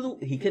through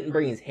he couldn't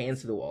bring his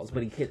hands to the walls,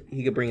 but he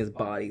could bring his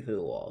body through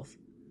the walls.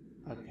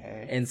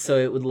 Okay. And so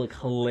it would look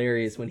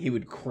hilarious when he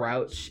would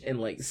crouch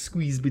and, like,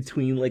 squeeze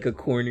between, like, a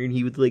corner, and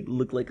he would, like,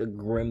 look like a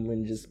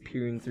gremlin just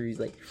peering through. He's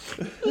like...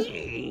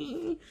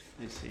 I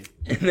see.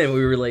 And then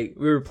we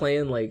were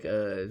playing, like,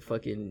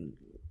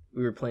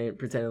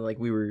 pretending like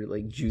we were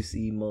like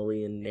Juicy,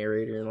 Mully, and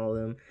Narrator and all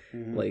them,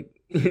 like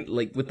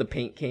with the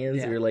paint cans.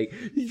 Yeah. We were like,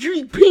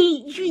 drink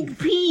paint.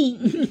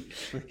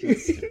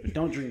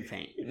 Don't drink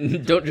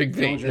paint. Don't drink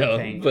paint.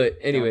 Paint. But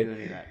anyway, don't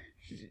do any of that.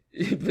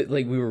 But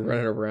like we were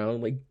running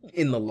around like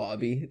in the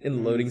lobby, in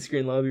the loading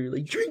screen lobby. We were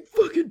like, drink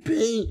fucking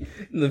paint.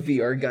 And the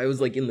VR guy was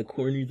like in the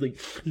corner. He's like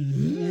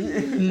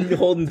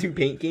holding 2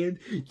 paint cans.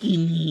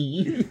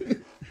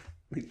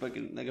 like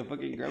a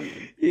fucking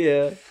gremlin.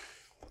 Yeah.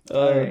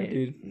 All right,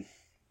 dude.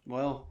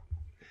 Well,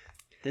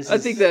 I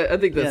think that's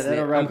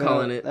that'll wrap I'm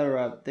calling it. That'll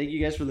wrap. Thank you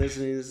guys for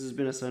listening. This has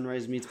been a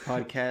Sunrise Meets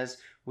podcast.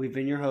 We've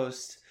been your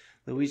hosts,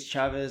 Luis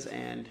Chavez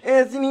and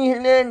Anthony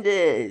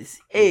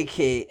Hernandez,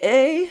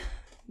 aka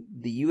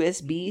the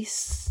USB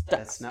stuff.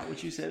 That's not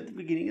what you said at the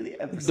beginning of the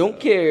episode. Don't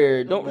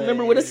care. Don't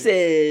remember what I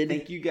said.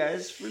 Thank you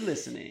guys for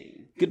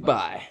listening.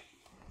 Goodbye.